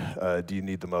support do you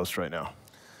need the most right now?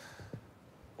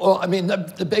 Well, I mean,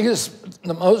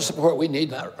 the most support we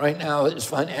need right now is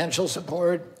financial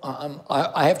support.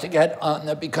 I have to get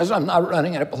on because I'm not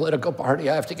running in a political party,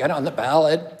 I have to get on the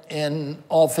ballot in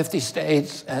all 50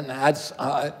 states, and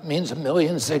that means 1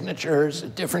 million signatures,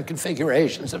 different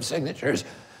configurations of signatures.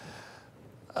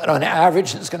 And on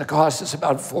average, it's going to cost us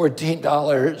about $14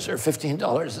 or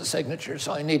 $15 a signature,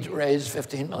 so I need to raise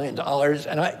 $15 million.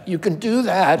 And you can do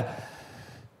that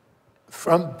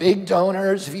from big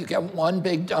donors. If you get one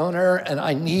big donor, and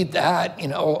I need that,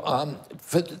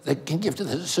 that can give to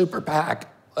the super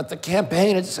PAC, but the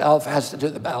campaign itself has to do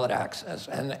the ballot access.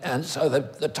 And so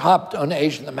the top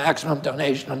donation, the maximum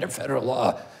donation under federal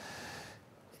law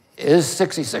is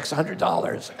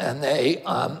 $6,600. And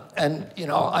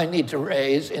I need to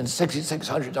raise in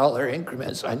 $6,600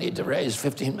 increments, I need to raise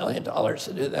 $15 million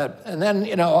to do that. And then,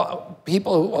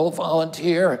 people who will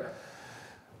volunteer,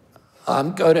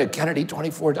 go to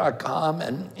Kennedy24.com,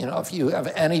 and if you have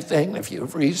anything, if you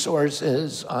have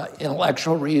resources,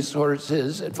 intellectual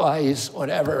resources, advice,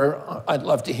 whatever, I'd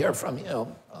love to hear from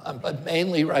you. But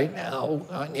mainly right now,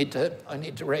 I need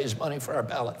to raise money for our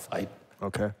ballot fight.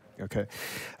 Okay.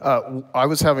 I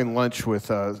was having lunch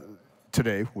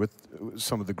today with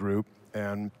some of the group,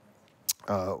 and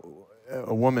a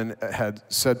woman had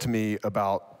said to me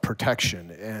about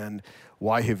protection and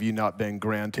why have you not been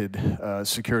granted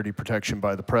security protection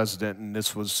by the president? And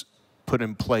this was put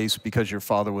in place because your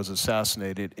father was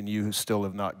assassinated and you still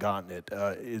have not gotten it.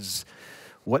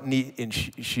 And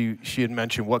she had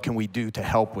mentioned, what can we do to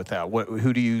help with that?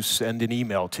 Who do you send an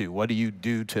email to? What do you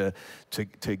do to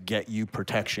get you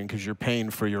protection? Because you're paying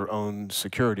for your own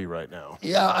security right now.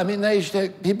 Yeah, I mean,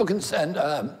 people can send,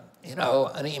 you know,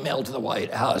 an email to the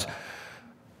White House.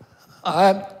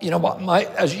 You know,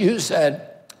 as you said,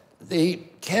 the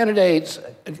candidates,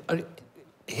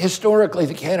 historically,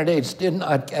 the candidates did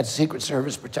not get Secret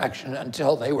Service protection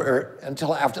until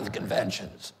after the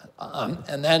conventions.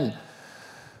 And then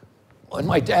when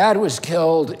my dad was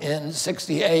killed in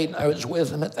 '68, I was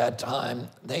with him at that time,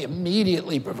 they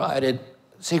immediately provided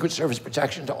Secret Service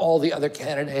protection to all the other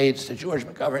candidates, to George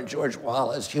McGovern, George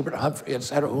Wallace, Hubert Humphrey, et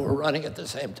cetera, who were running at the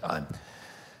same time.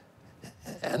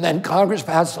 And then Congress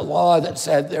passed a law that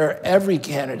said every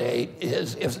candidate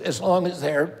is, as long as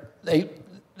they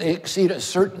exceed a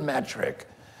certain metric,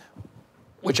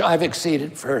 which I've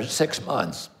exceeded for 6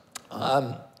 months,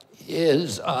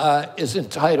 is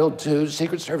entitled to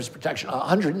Secret Service protection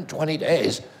 120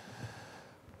 days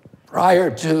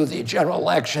prior to the general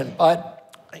election.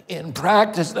 But in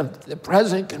practice, the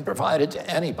president can provide it to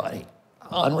anybody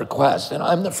on request. And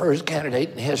I'm the first candidate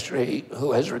in history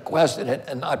who has requested it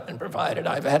and not been provided.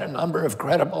 I've had a number of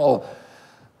credible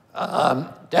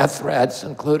death threats,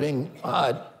 including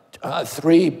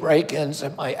 3 break-ins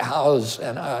at my house,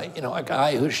 and you know, a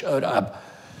guy who showed up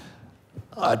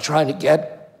trying to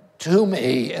get to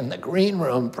me in the green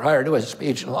room prior to a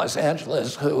speech in Los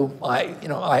Angeles, who I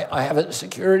have a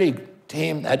security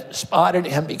team that spotted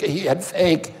him because he had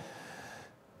fake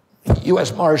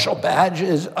U.S. Marshal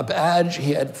badges,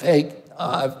 he had fake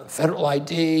federal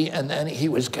ID, and then he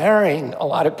was carrying a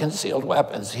lot of concealed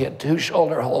weapons. He had 2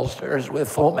 shoulder holsters with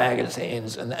full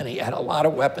magazines, and then he had a lot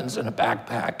of weapons in a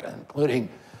backpack, including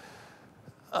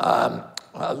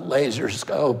a laser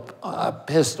scope,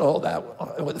 pistol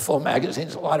with full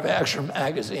magazines, a lot of extra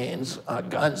magazines,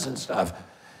 guns and stuff.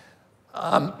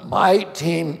 My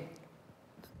team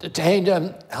detained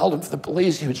him, held him for the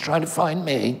police. He was trying to find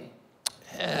me,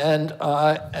 and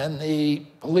the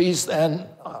police then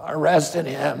arrested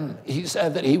him. He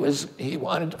said that he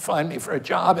wanted to find me for a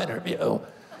job interview,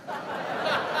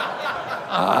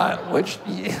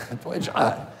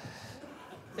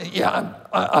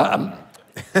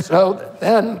 so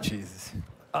then. Jesus.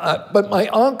 But my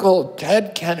uncle,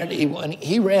 Ted Kennedy, when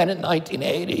he ran in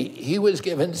 1980, he was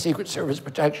given Secret Service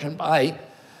protection by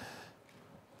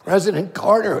President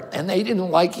Carter, and they didn't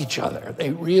like each other.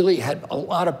 They really had a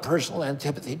lot of personal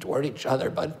antipathy toward each other,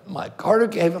 but Carter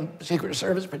gave him Secret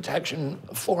Service protection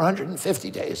 450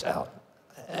 days out.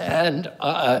 And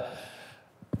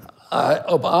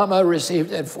Obama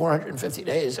received it 450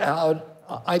 days out.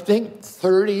 I think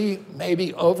 30,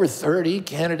 maybe over 30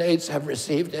 candidates have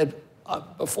received it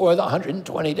before the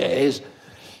 120 days.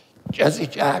 Jesse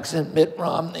Jackson, Mitt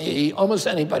Romney, almost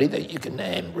anybody that you can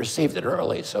name received it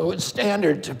early. So it's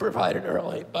standard to provide it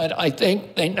early. But I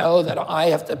think they know that I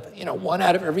have to, $1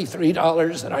 out of every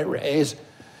 $3 that I raise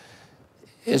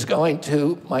is going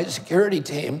to my security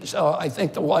team. So I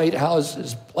think the White House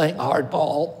is playing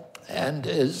hardball and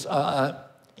is, has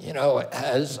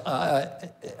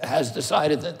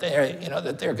decided that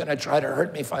they're going to try to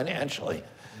hurt me financially,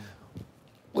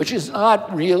 which is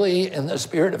not really in the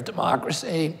spirit of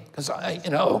democracy. Because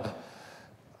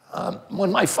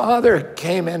when my father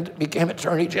became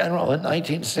Attorney General in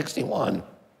 1961,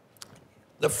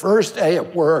 the first day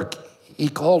at work, he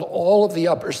called all of the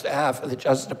upper staff of the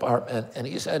Justice Department, and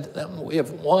he said to them, "We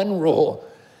have one rule,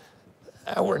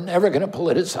 we're never going to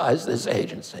politicize this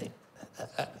agency.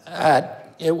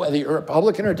 Whether you're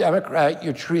Republican or Democrat,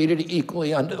 you're treated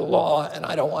equally under the law, and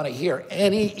I don't want to hear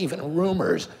any even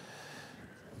rumors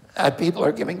that people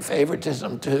are giving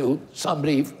favoritism to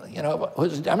somebody,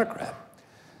 who's a Democrat."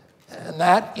 And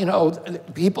that,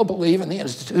 people believe in the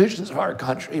institutions of our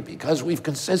country because we've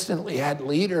consistently had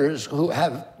leaders who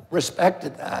have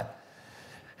respected that.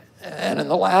 And in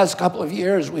the last couple of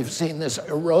years, we've seen this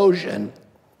erosion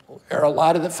where a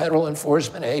lot of the federal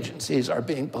enforcement agencies are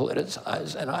being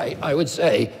politicized. And I would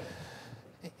say,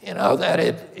 that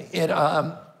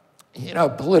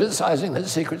politicizing the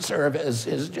Secret Service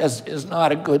is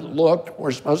not a good look.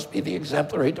 We're supposed to be the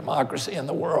exemplary democracy in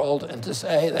the world, and to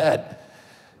say that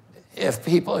if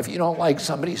you don't like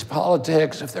somebody's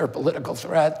politics, if they're a political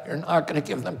threat, you're not going to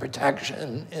give them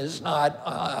protection is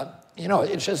not,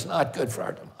 it's just not good for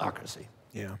our democracy.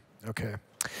 Yeah, okay.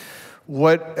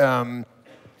 What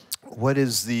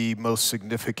is the most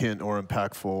significant or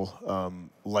impactful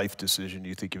life decision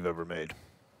you think you've ever made?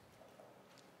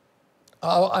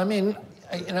 Oh, I mean,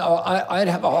 you know, I'd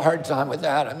have a hard time with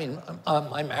that. I mean,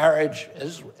 my marriage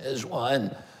is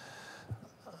one.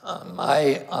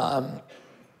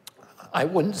 I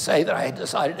wouldn't say that I had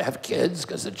decided to have kids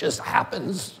because it just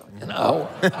happens, you know.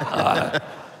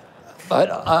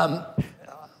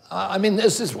 I mean,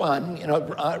 this is one, you know,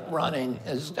 running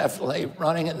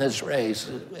in this race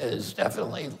is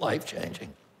definitely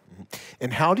life-changing.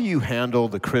 And how do you handle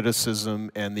the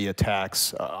criticism and the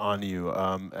attacks on you?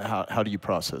 How do you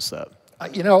process that?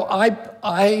 You know,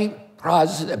 I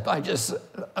process it by just,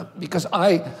 because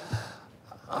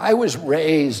I was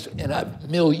raised in a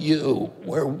milieu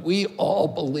where we all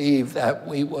believed that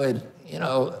we would, you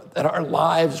know, that our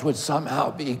lives would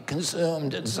somehow be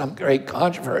consumed in some great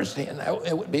controversy, and that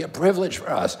it would be a privilege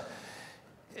for us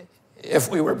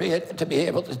if we were to be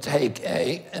able to take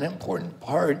an important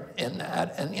part in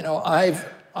that. And you know, I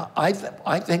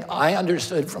think I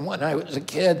understood from when I was a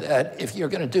kid that if you're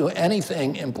going to do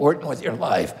anything important with your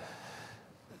life,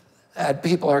 that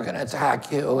people are going to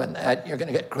attack you, and that you're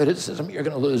going to get criticism, you're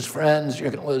going to lose friends, you're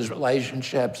going to lose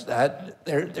relationships, that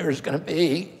there's going to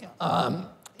be,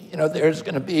 you know, there's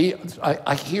going to be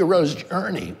a hero's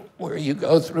journey where you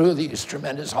go through these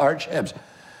tremendous hardships,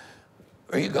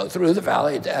 where you go through the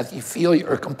valley of death, you feel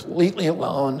you're completely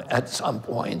alone at some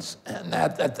points, and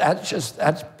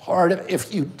that's part of,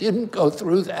 if you didn't go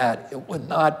through that, it would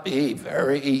not be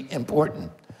very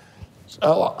important.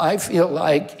 So I feel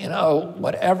like, you know,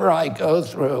 whatever I go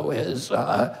through is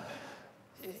a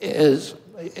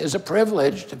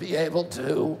privilege to be able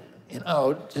to, you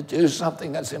know, to do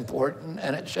something that's important,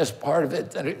 and it's just part of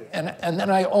it. And then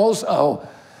I also,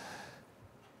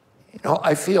 you know,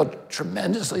 I feel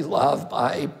tremendously loved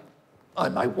by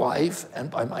my wife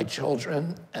and by my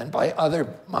children and by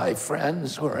my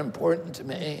friends who are important to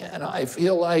me. And I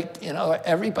feel like, you know,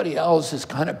 everybody else is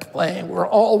kind of playing. We're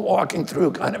all walking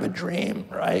through kind of a dream,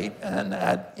 right? And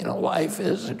that, you know, life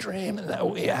is a dream, and that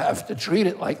we have to treat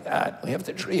it like that. We have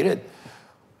to treat it,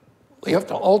 we have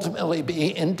to ultimately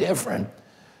be indifferent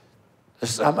to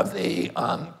some of the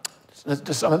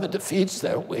defeats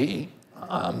that we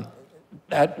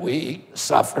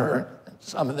suffer,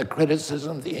 some of the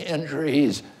criticism, the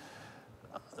injuries,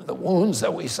 the wounds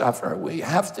that we suffer. We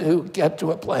have to get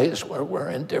to a place where we're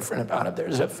indifferent about it.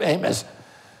 There's a famous,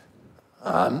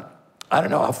 I don't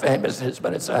know how famous it is,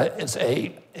 but it's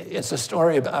a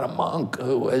story about a monk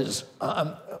who was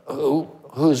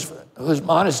whose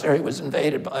monastery was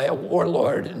invaded by a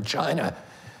warlord in China.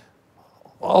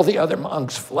 All the other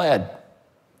monks fled.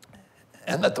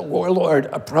 And that the warlord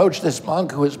approached this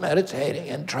monk who was meditating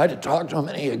and tried to talk to him,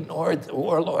 and he ignored the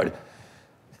warlord.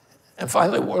 And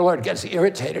finally, the warlord gets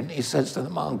irritated, and he says to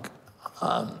the monk,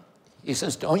 he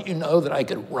says, "Don't you know that I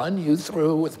could run you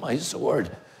through with my sword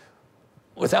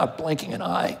without blinking an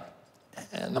eye?"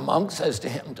 And the monk says to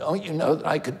him, "Don't you know that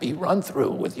I could be run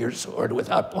through with your sword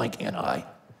without blinking an eye?"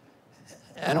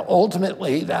 And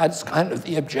ultimately, that's kind of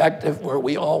the objective where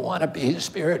we all want to be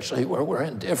spiritually, where we're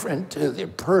indifferent to the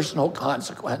personal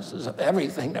consequences of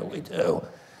everything that we do,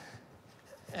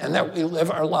 and that we live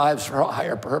our lives for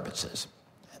higher purposes.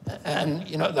 And,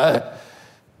 you know,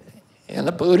 in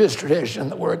the Buddhist tradition,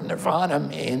 the word nirvana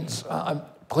means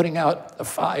putting out the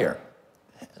fire.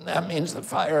 And that means the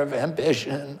fire of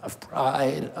ambition, of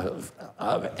pride, of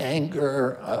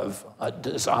anger, of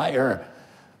desire,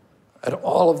 and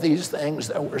all of these things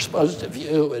that we're supposed to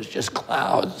view as just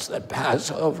clouds that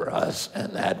pass over us,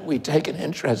 and that we take an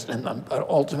interest in them, but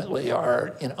ultimately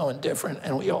are, you know, indifferent.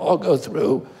 And we all go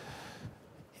through,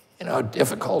 you know,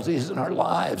 difficulties in our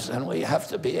lives, and we have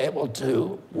to be able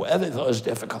to weather those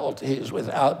difficulties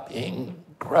without being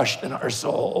crushed in our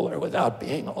soul or without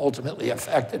being ultimately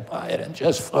affected by it, and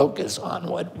just focus on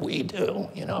what we do,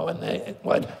 you know, and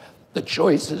the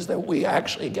choices that we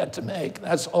actually get to make.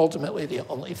 That's ultimately the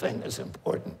only thing that's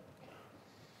important.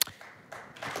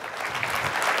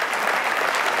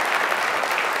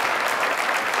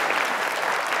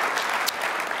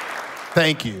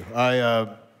 Thank you.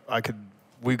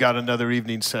 We've got another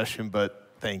evening session, but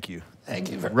thank you.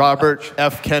 Thank you very Robert much.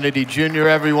 F. Kennedy Jr.,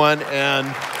 everyone, and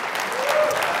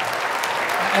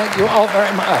thank you all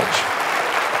very much.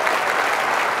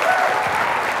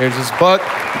 Here's his book.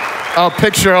 Oh,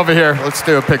 picture over here. Let's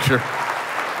do a picture.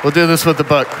 We'll do this with the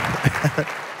book.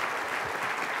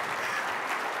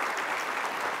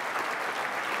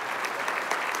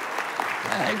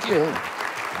 Thank you.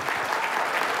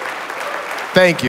 Thank you.